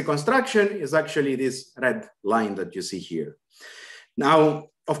 And this reconstruction is actually this red line that you see here. Now,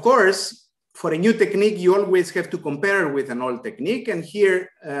 of course, for a new technique, you always have to compare with an old technique. And here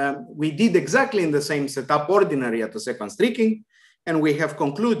we did exactly in the same setup, ordinary attosecond streaking. And we have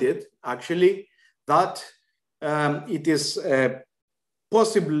concluded actually that it is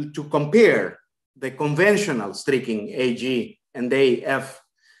possible to compare the conventional streaking AG and AF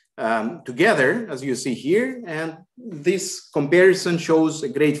together, as you see here. And this comparison shows a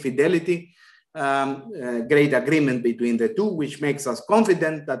great fidelity, great agreement between the two, which makes us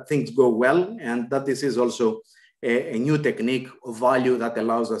confident that things go well and that this is also a new technique of value that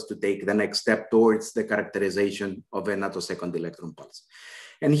allows us to take the next step towards the characterization of an attosecond electron pulse.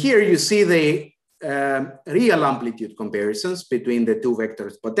 And here you see the real amplitude comparisons between the two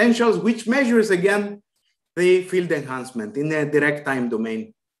vectors potentials, which measures again the field enhancement in a direct time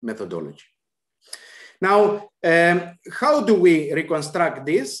domain methodology. Now, how do we reconstruct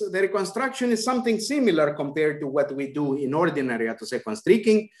this? The reconstruction is something similar compared to what we do in ordinary attosecond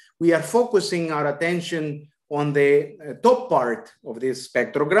streaking. We are focusing our attention on the top part of this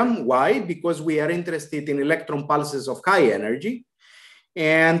spectrogram. Why? Because we are interested in electron pulses of high energy.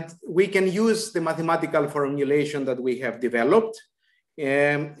 And we can use the mathematical formulation that we have developed.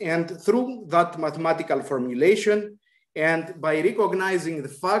 And through that mathematical formulation, and by recognizing the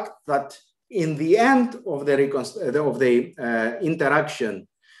fact that in the end of the interaction,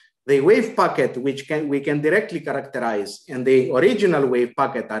 the wave packet, which we can directly characterize, and the original wave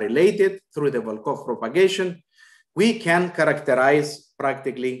packet are related through the Volkov propagation, we can characterize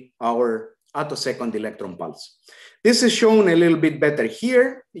practically our attosecond electron pulse. This is shown a little bit better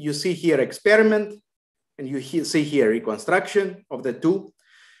here. You see here experiment, and you see here reconstruction of the two.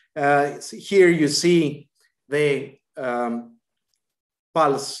 Here you see the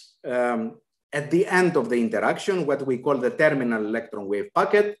pulse at the end of the interaction, what we call the terminal electron wave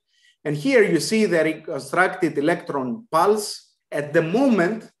packet. And here you see the reconstructed electron pulse at the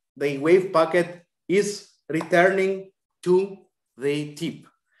moment the wave packet is returning to the tip.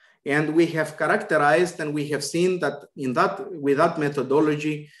 And we have characterized and we have seen that with that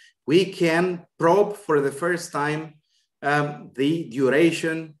methodology, we can probe for the first time the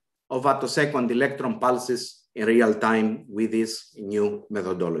duration of attosecond electron pulses in real time with this new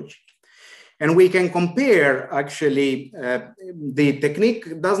methodology. And we can compare, actually, the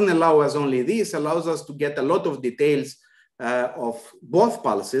technique doesn't allow us only this, allows us to get a lot of details of both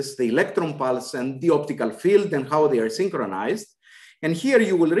pulses, the electron pulse and the optical field and how they are synchronized. And here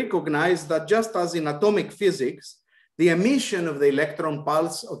you will recognize that just as in atomic physics, the emission of the electron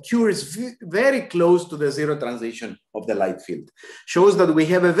pulse occurs very close to the zero transition of the light field. Shows that we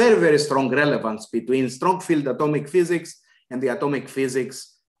have a very, very strong relevance between strong field atomic physics and the atomic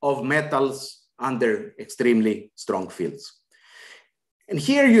physics of metals under extremely strong fields. And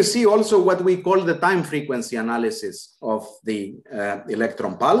here you see also what we call the time frequency analysis of the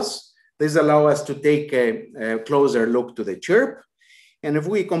electron pulse. This allows us to take a closer look to the chirp. And if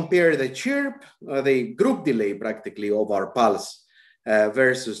we compare the chirp, the group delay practically of our pulse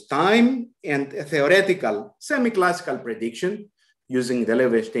versus time and a theoretical semi-classical prediction using the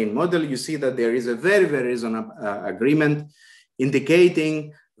Levenshtein model, you see that there is a very, very reasonable agreement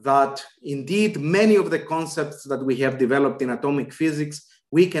indicating that indeed many of the concepts that we have developed in atomic physics,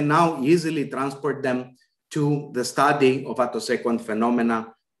 we can now easily transport them to the study of attosecond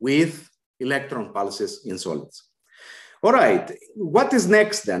phenomena with electron pulses in solids. All right, what is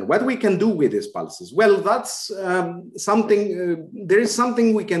next then? What we can do with these pulses? Well, that's there is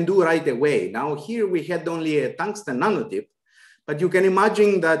something we can do right away. Now here we had only a tungsten nanotip, but you can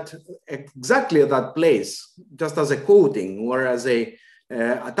imagine that exactly at that place, just as a coating or as a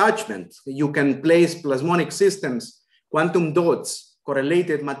attachment, you can place plasmonic systems, quantum dots,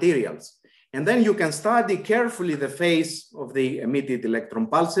 correlated materials, and then you can study carefully the phase of the emitted electron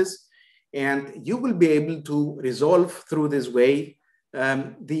pulses, and you will be able to resolve through this way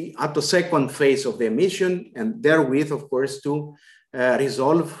the attosecond phase of the emission, and therewith, of course, to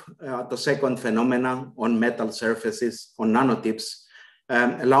resolve attosecond phenomena on metal surfaces, on nanotips,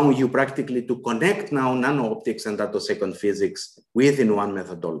 allowing you practically to connect now nano-optics and attosecond physics within one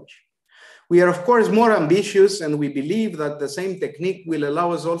methodology. We are, of course, more ambitious, and we believe that the same technique will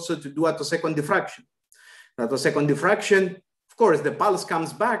allow us also to do attosecond diffraction. Attosecond diffraction, of course, the pulse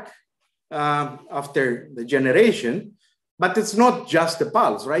comes back after the generation, but it's not just a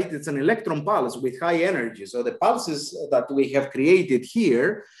pulse, right? It's an electron pulse with high energy. So the pulses that we have created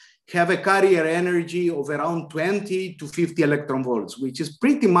here have a carrier energy of around 20 to 50 electron volts, which is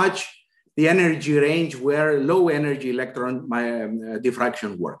pretty much the energy range where low energy electron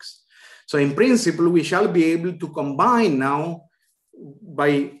diffraction works. So in principle, we shall be able to combine now,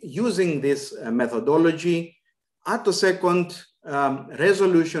 by using this methodology, attosecond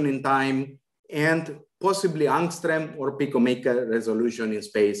resolution in time and possibly angstrom or picometer resolution in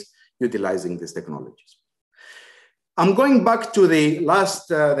space utilizing these technologies. I'm going back to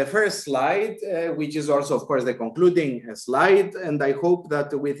the first slide, which is also, of course, the concluding slide. And I hope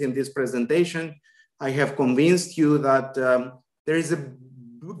that within this presentation, I have convinced you that there is a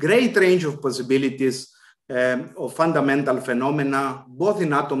great range of possibilities of fundamental phenomena, both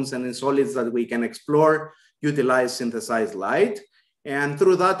in atoms and in solids, that we can explore, utilize synthesized light. And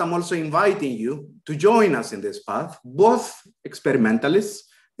through that, I'm also inviting you to join us in this path, both experimentalists.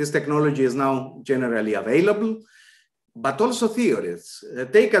 This technology is now generally available, but also theorists.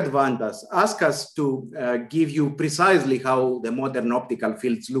 Take advantage, ask us to give you precisely how the modern optical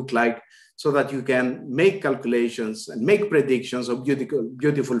fields look like, so that you can make calculations and make predictions of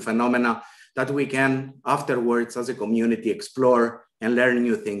beautiful phenomena that we can afterwards as a community explore and learn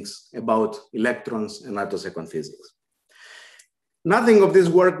new things about electrons and attosecond physics. Nothing of this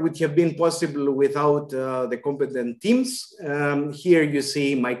work would have been possible without the competent teams. Here you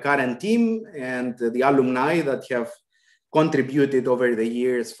see my current team and the alumni that have contributed over the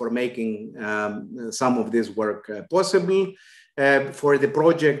years for making some of this work possible. For the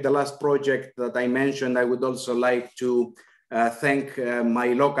project, the last project that I mentioned, I would also like to thank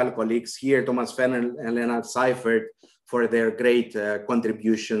my local colleagues here, Thomas Fennel and Leonard Seifert, for their great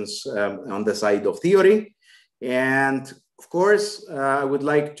contributions on the side of theory. And of course, I would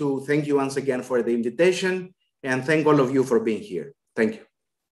like to thank you once again for the invitation and thank all of you for being here. Thank you.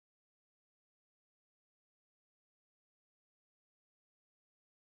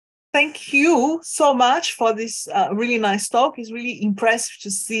 Thank you so much for this really nice talk. It's really impressive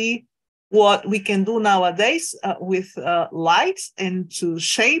to see what we can do nowadays with light and to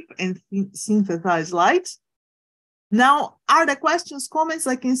shape and synthesize light. Now, are there questions, comments?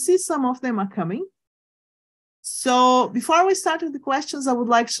 I can see some of them are coming. So before we start with the questions, I would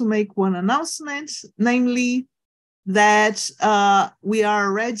like to make one announcement, namely that we are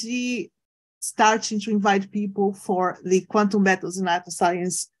already starting to invite people for the Quantum Battles in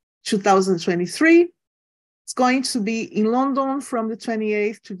Attoscience 2023. It's going to be in London from the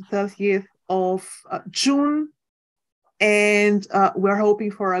 28th to the 30th of June. And we're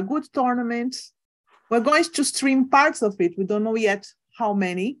hoping for a good tournament. We're going to stream parts of it. We don't know yet how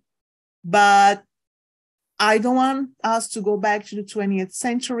many, but I don't want us to go back to the 20th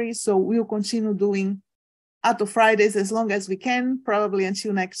century. So we'll continue doing Atto Fridays as long as we can, probably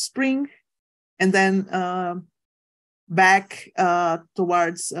until next spring. And then back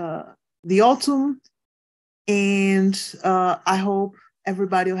towards the autumn. And I hope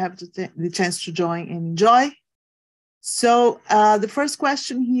everybody will have the chance to join and enjoy. So the first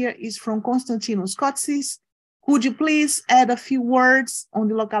question here is from Konstantinos Kotsis. Could you please add a few words on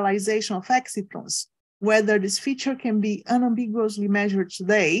the localization of excitons, whether this feature can be unambiguously measured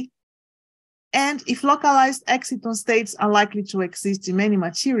today, and if localized exciton states are likely to exist in many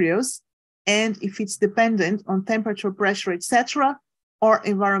materials, and if it's dependent on temperature, pressure, etc., or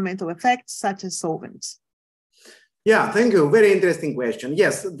environmental effects such as solvents? Yeah, thank you. Very interesting question.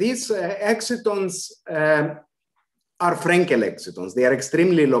 Yes, these excitons are Frenkel excitons. They are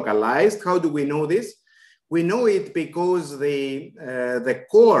extremely localized. How do we know this? We know it because the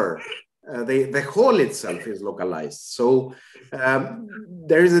core, the hole itself is localized. So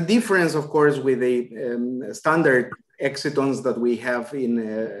there is a difference, of course, with the standard excitons that we have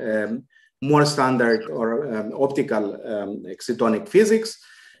in more standard or optical excitonic physics,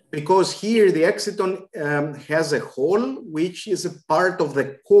 because here the exciton has a hole which is a part of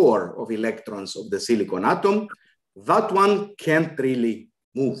the core of electrons of the silicon atom. That one can't really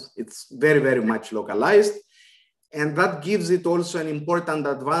move. It's very, very much localized. And that gives it also an important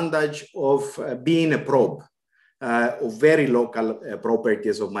advantage of being a probe of very local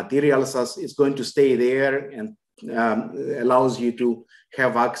properties of materials, as it's going to stay there and allows you to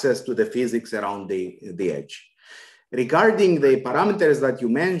have access to the physics around the edge. Regarding the parameters that you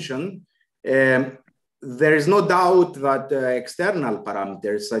mentioned, there is no doubt that external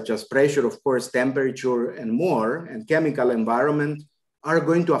parameters such as pressure, of course, temperature and more, and chemical environment are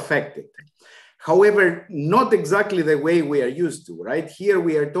going to affect it. However, not exactly the way we are used to, right? Here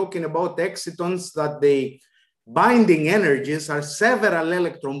we are talking about excitons that the binding energies are several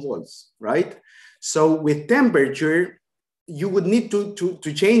electron volts, right? So with temperature, you would need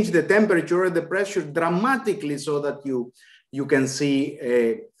to change the temperature or the pressure dramatically so that you can see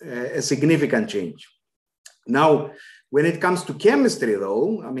a significant change. Now, when it comes to chemistry,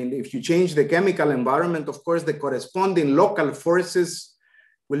 though, I mean, if you change the chemical environment, of course, the corresponding local forces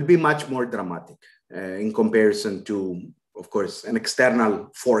will be much more dramatic in comparison to, of course, an external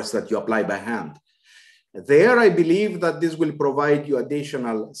force that you apply by hand. There, I believe that this will provide you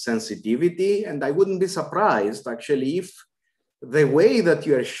additional sensitivity, and I wouldn't be surprised, actually, if the way that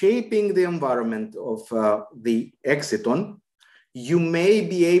you are shaping the environment of the exciton, you may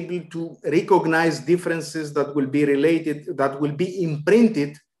be able to recognize differences that will be related, that will be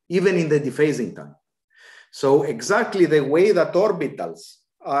imprinted even in the dephasing time. So exactly the way that orbitals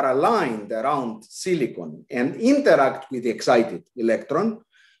are aligned around silicon and interact with the excited electron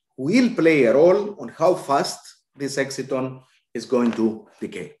will play a role on how fast this exciton is going to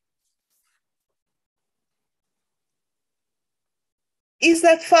decay. Is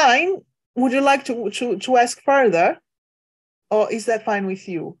that fine? Would you like to ask further? Or is that fine with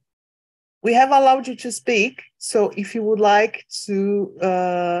you? We have allowed you to speak, so if you would like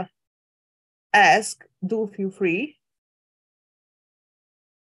to ask, do feel free.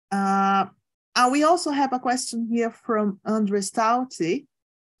 We also have a question here from Andre Stauti.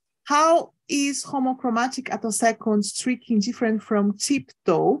 How is homochromatic attosecond streaking different from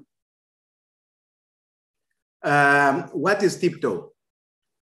tiptoe? What is tiptoe?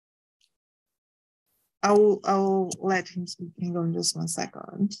 I'll let him speak. Hang on just 1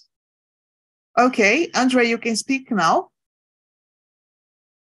 second. Okay, Andre, you can speak now.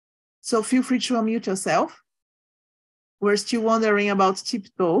 So feel free to unmute yourself. We're still wondering about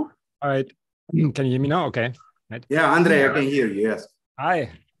tiptoe. All right. Can you hear me now? Okay. Right. Yeah, Andre, I can hear you, yes.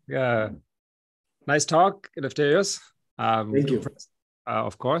 Hi. Nice talk, Eleftherios. Thank you.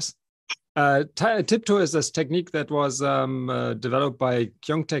 Of course. Tiptoe is this technique that was developed by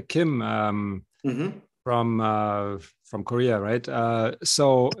Kyungtae Kim from Korea, right?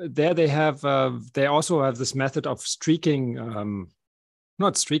 So there they also have this method of streaking,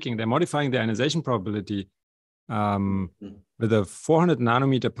 not streaking, they're modifying the ionization probability with a 400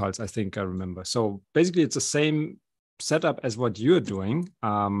 nanometer pulse, I think I remember. So basically it's the same setup as what you're doing,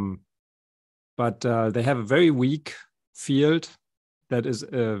 but they have a very weak field that is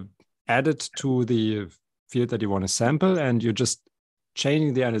added to the field that you want to sample, and you're just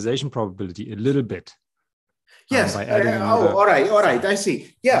changing the ionization probability a little bit. Yes. By adding all right. I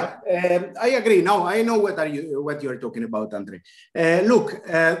see. Yeah, I agree. Now I know what you're talking about, Andre. Look,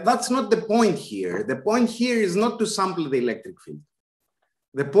 that's not the point here. The point here is not to sample the electric field.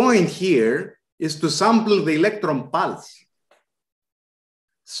 The point here is to sample the electron pulse.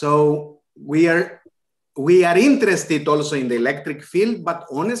 So we are interested also in the electric field, but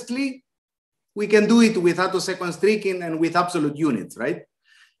honestly, we can do it with attosecond streaking and with absolute units, right?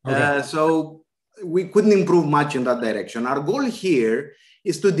 Okay. So we couldn't improve much in that direction. Our goal here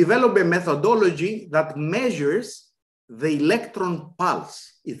is to develop a methodology that measures the electron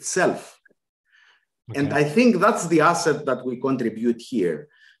pulse itself. Okay. And I think that's the asset that we contribute here.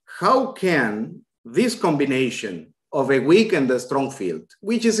 How can this combination of a weak and a strong field,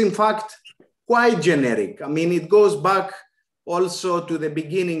 which is in fact quite generic. I mean, it goes back also to the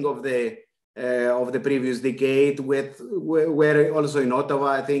beginning of the previous decade, where also in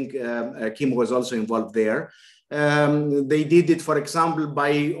Ottawa, I think Kim was also involved there. They did it, for example,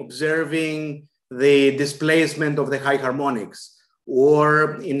 by observing the displacement of the high harmonics,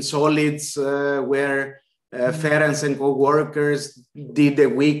 or in solids where Ferenc and co-workers did the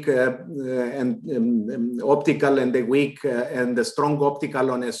weak and optical and the weak and the strong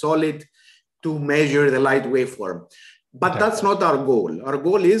optical on a solid to measure the light waveform. But that's not our goal. Our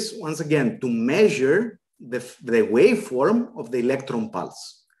goal is, once again, to measure the waveform of the electron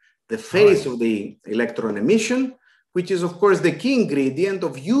pulse, the phase of the electron emission, which is, of course, the key ingredient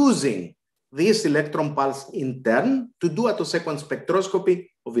of using this electron pulse in turn to do attosecond spectroscopy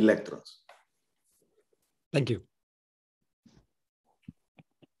of electrons. Thank you.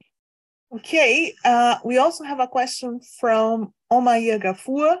 Okay, we also have a question from Omair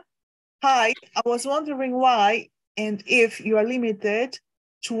Gafour. Hi, I was wondering why and if you are limited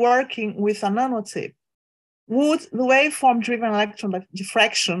to working with a nanotip. Would the waveform-driven electron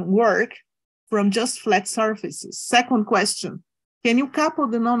diffraction work from just flat surfaces? Second question, can you couple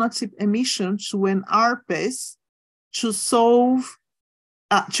the nanotip emission to an RPS to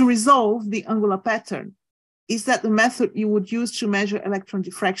resolve the angular pattern? Is that the method you would use to measure electron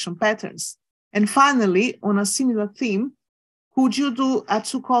diffraction patterns? And finally, on a similar theme, could you do a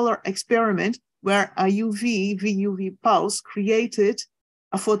two-color experiment where a UV-VUV pulse created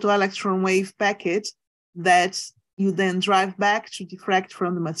a photoelectron wave packet that you then drive back to diffract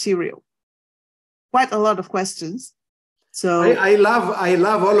from the material? Quite a lot of questions. So I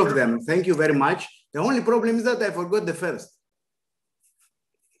love all of them. Thank you very much. The only problem is that I forgot the first.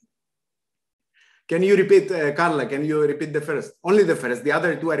 Can you repeat, Carla, can you repeat the first? Only the first, the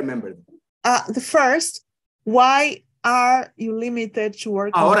other two I remembered. The first, why are you limited to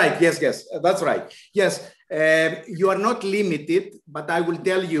work? All right, yes, that's right. Yes, you are not limited, but I will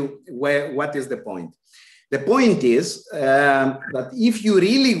tell you what is the point. The point is that if you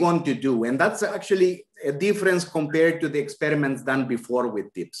really want to do, and that's actually a difference compared to the experiments done before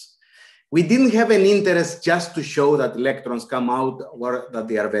with tips. We didn't have an interest just to show that electrons come out or that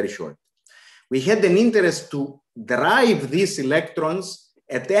they are very short. We had an interest to drive these electrons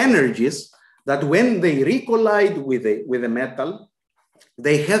at energies that when they recollide with a metal,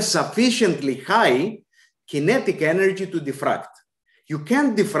 they have sufficiently high kinetic energy to diffract. You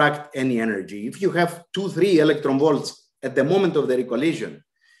can't diffract any energy. If you have 2-3 electron volts at the moment of the recollision,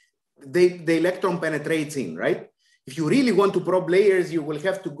 the electron penetrates in, right? If you really want to probe layers, you will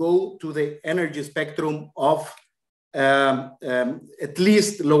have to go to the energy spectrum of at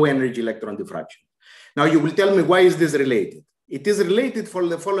least low energy electron diffraction. Now you will tell me, why is this related? It is related for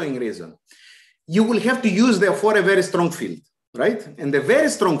the following reason. You will have to use therefore a very strong field, right? And the very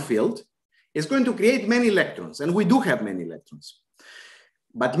strong field is going to create many electrons, and we do have many electrons.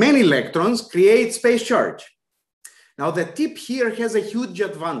 But many electrons create space charge. Now the tip here has a huge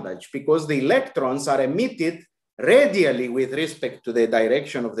advantage because the electrons are emitted radially with respect to the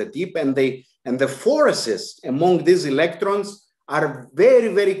direction of the tip, and the forces among these electrons are very,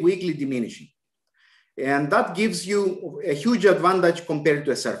 very quickly diminishing. And that gives you a huge advantage compared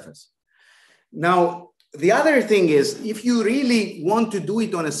to a surface. Now, the other thing is, if you really want to do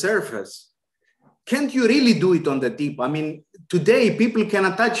it on a surface, can't you really do it on the tip? I mean, today people can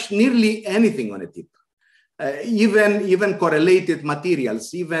attach nearly anything on a tip, even correlated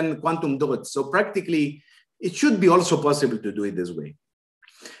materials, even quantum dots. So practically, it should be also possible to do it this way.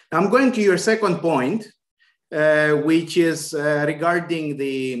 Now I'm going to your second point, which is regarding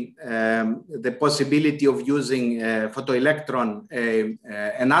the possibility of using photoelectron,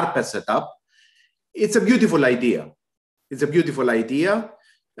 an ARPA setup. It's a beautiful idea. It's a beautiful idea.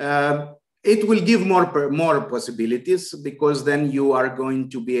 It will give more possibilities, because then you are going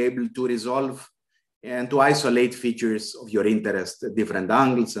to be able to resolve and to isolate features of your interest at different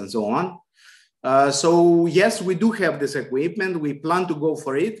angles and so on. So yes, we do have this equipment. We plan to go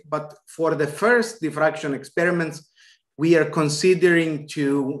for it, but for the first diffraction experiments, we are considering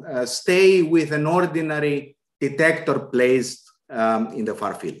to stay with an ordinary detector placed in the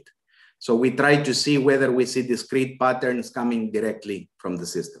far field. So we try to see whether we see discrete patterns coming directly from the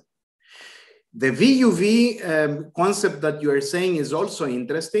system. The VUV concept that you are saying is also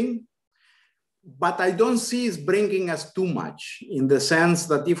interesting, but I don't see it bringing us too much, in the sense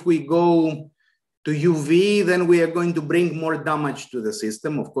that if we go to UV, then we are going to bring more damage to the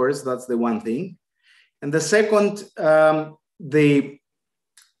system. Of course, that's the one thing. And the second, the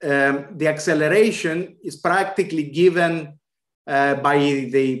acceleration is practically given by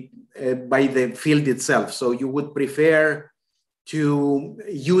the field itself. So you would prefer to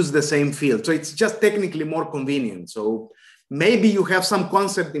use the same field. So it's just technically more convenient. So maybe you have some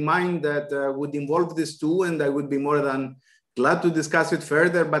concept in mind that would involve this too, and I would be more than glad to discuss it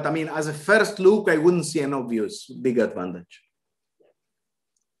further. But I mean, as a first look, I wouldn't see an obvious big advantage.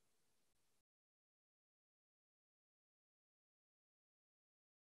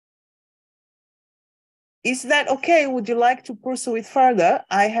 Is that okay? Would you like to pursue it further?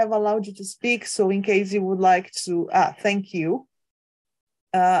 I have allowed you to speak, so in case you would like to, thank you.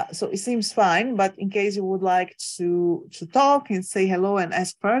 So it seems fine, but in case you would like to talk and say hello and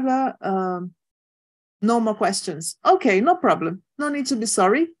ask further, no more questions. Okay, no problem. No need to be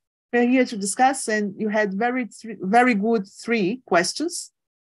sorry. We're here to discuss, and you had very good 3 questions.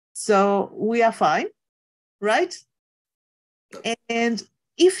 So we are fine, right? And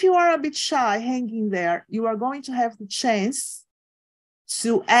if you are a bit shy hanging there, you are going to have the chance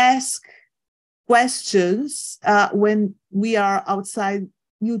to ask questions when we are outside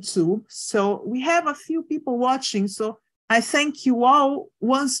YouTube. So we have a few people watching. So I thank you all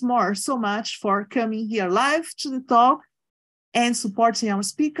once more so much for coming here live to the talk and supporting our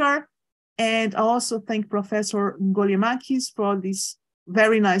speaker. And I also thank Professor Goulielmakis for this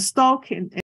very nice talk and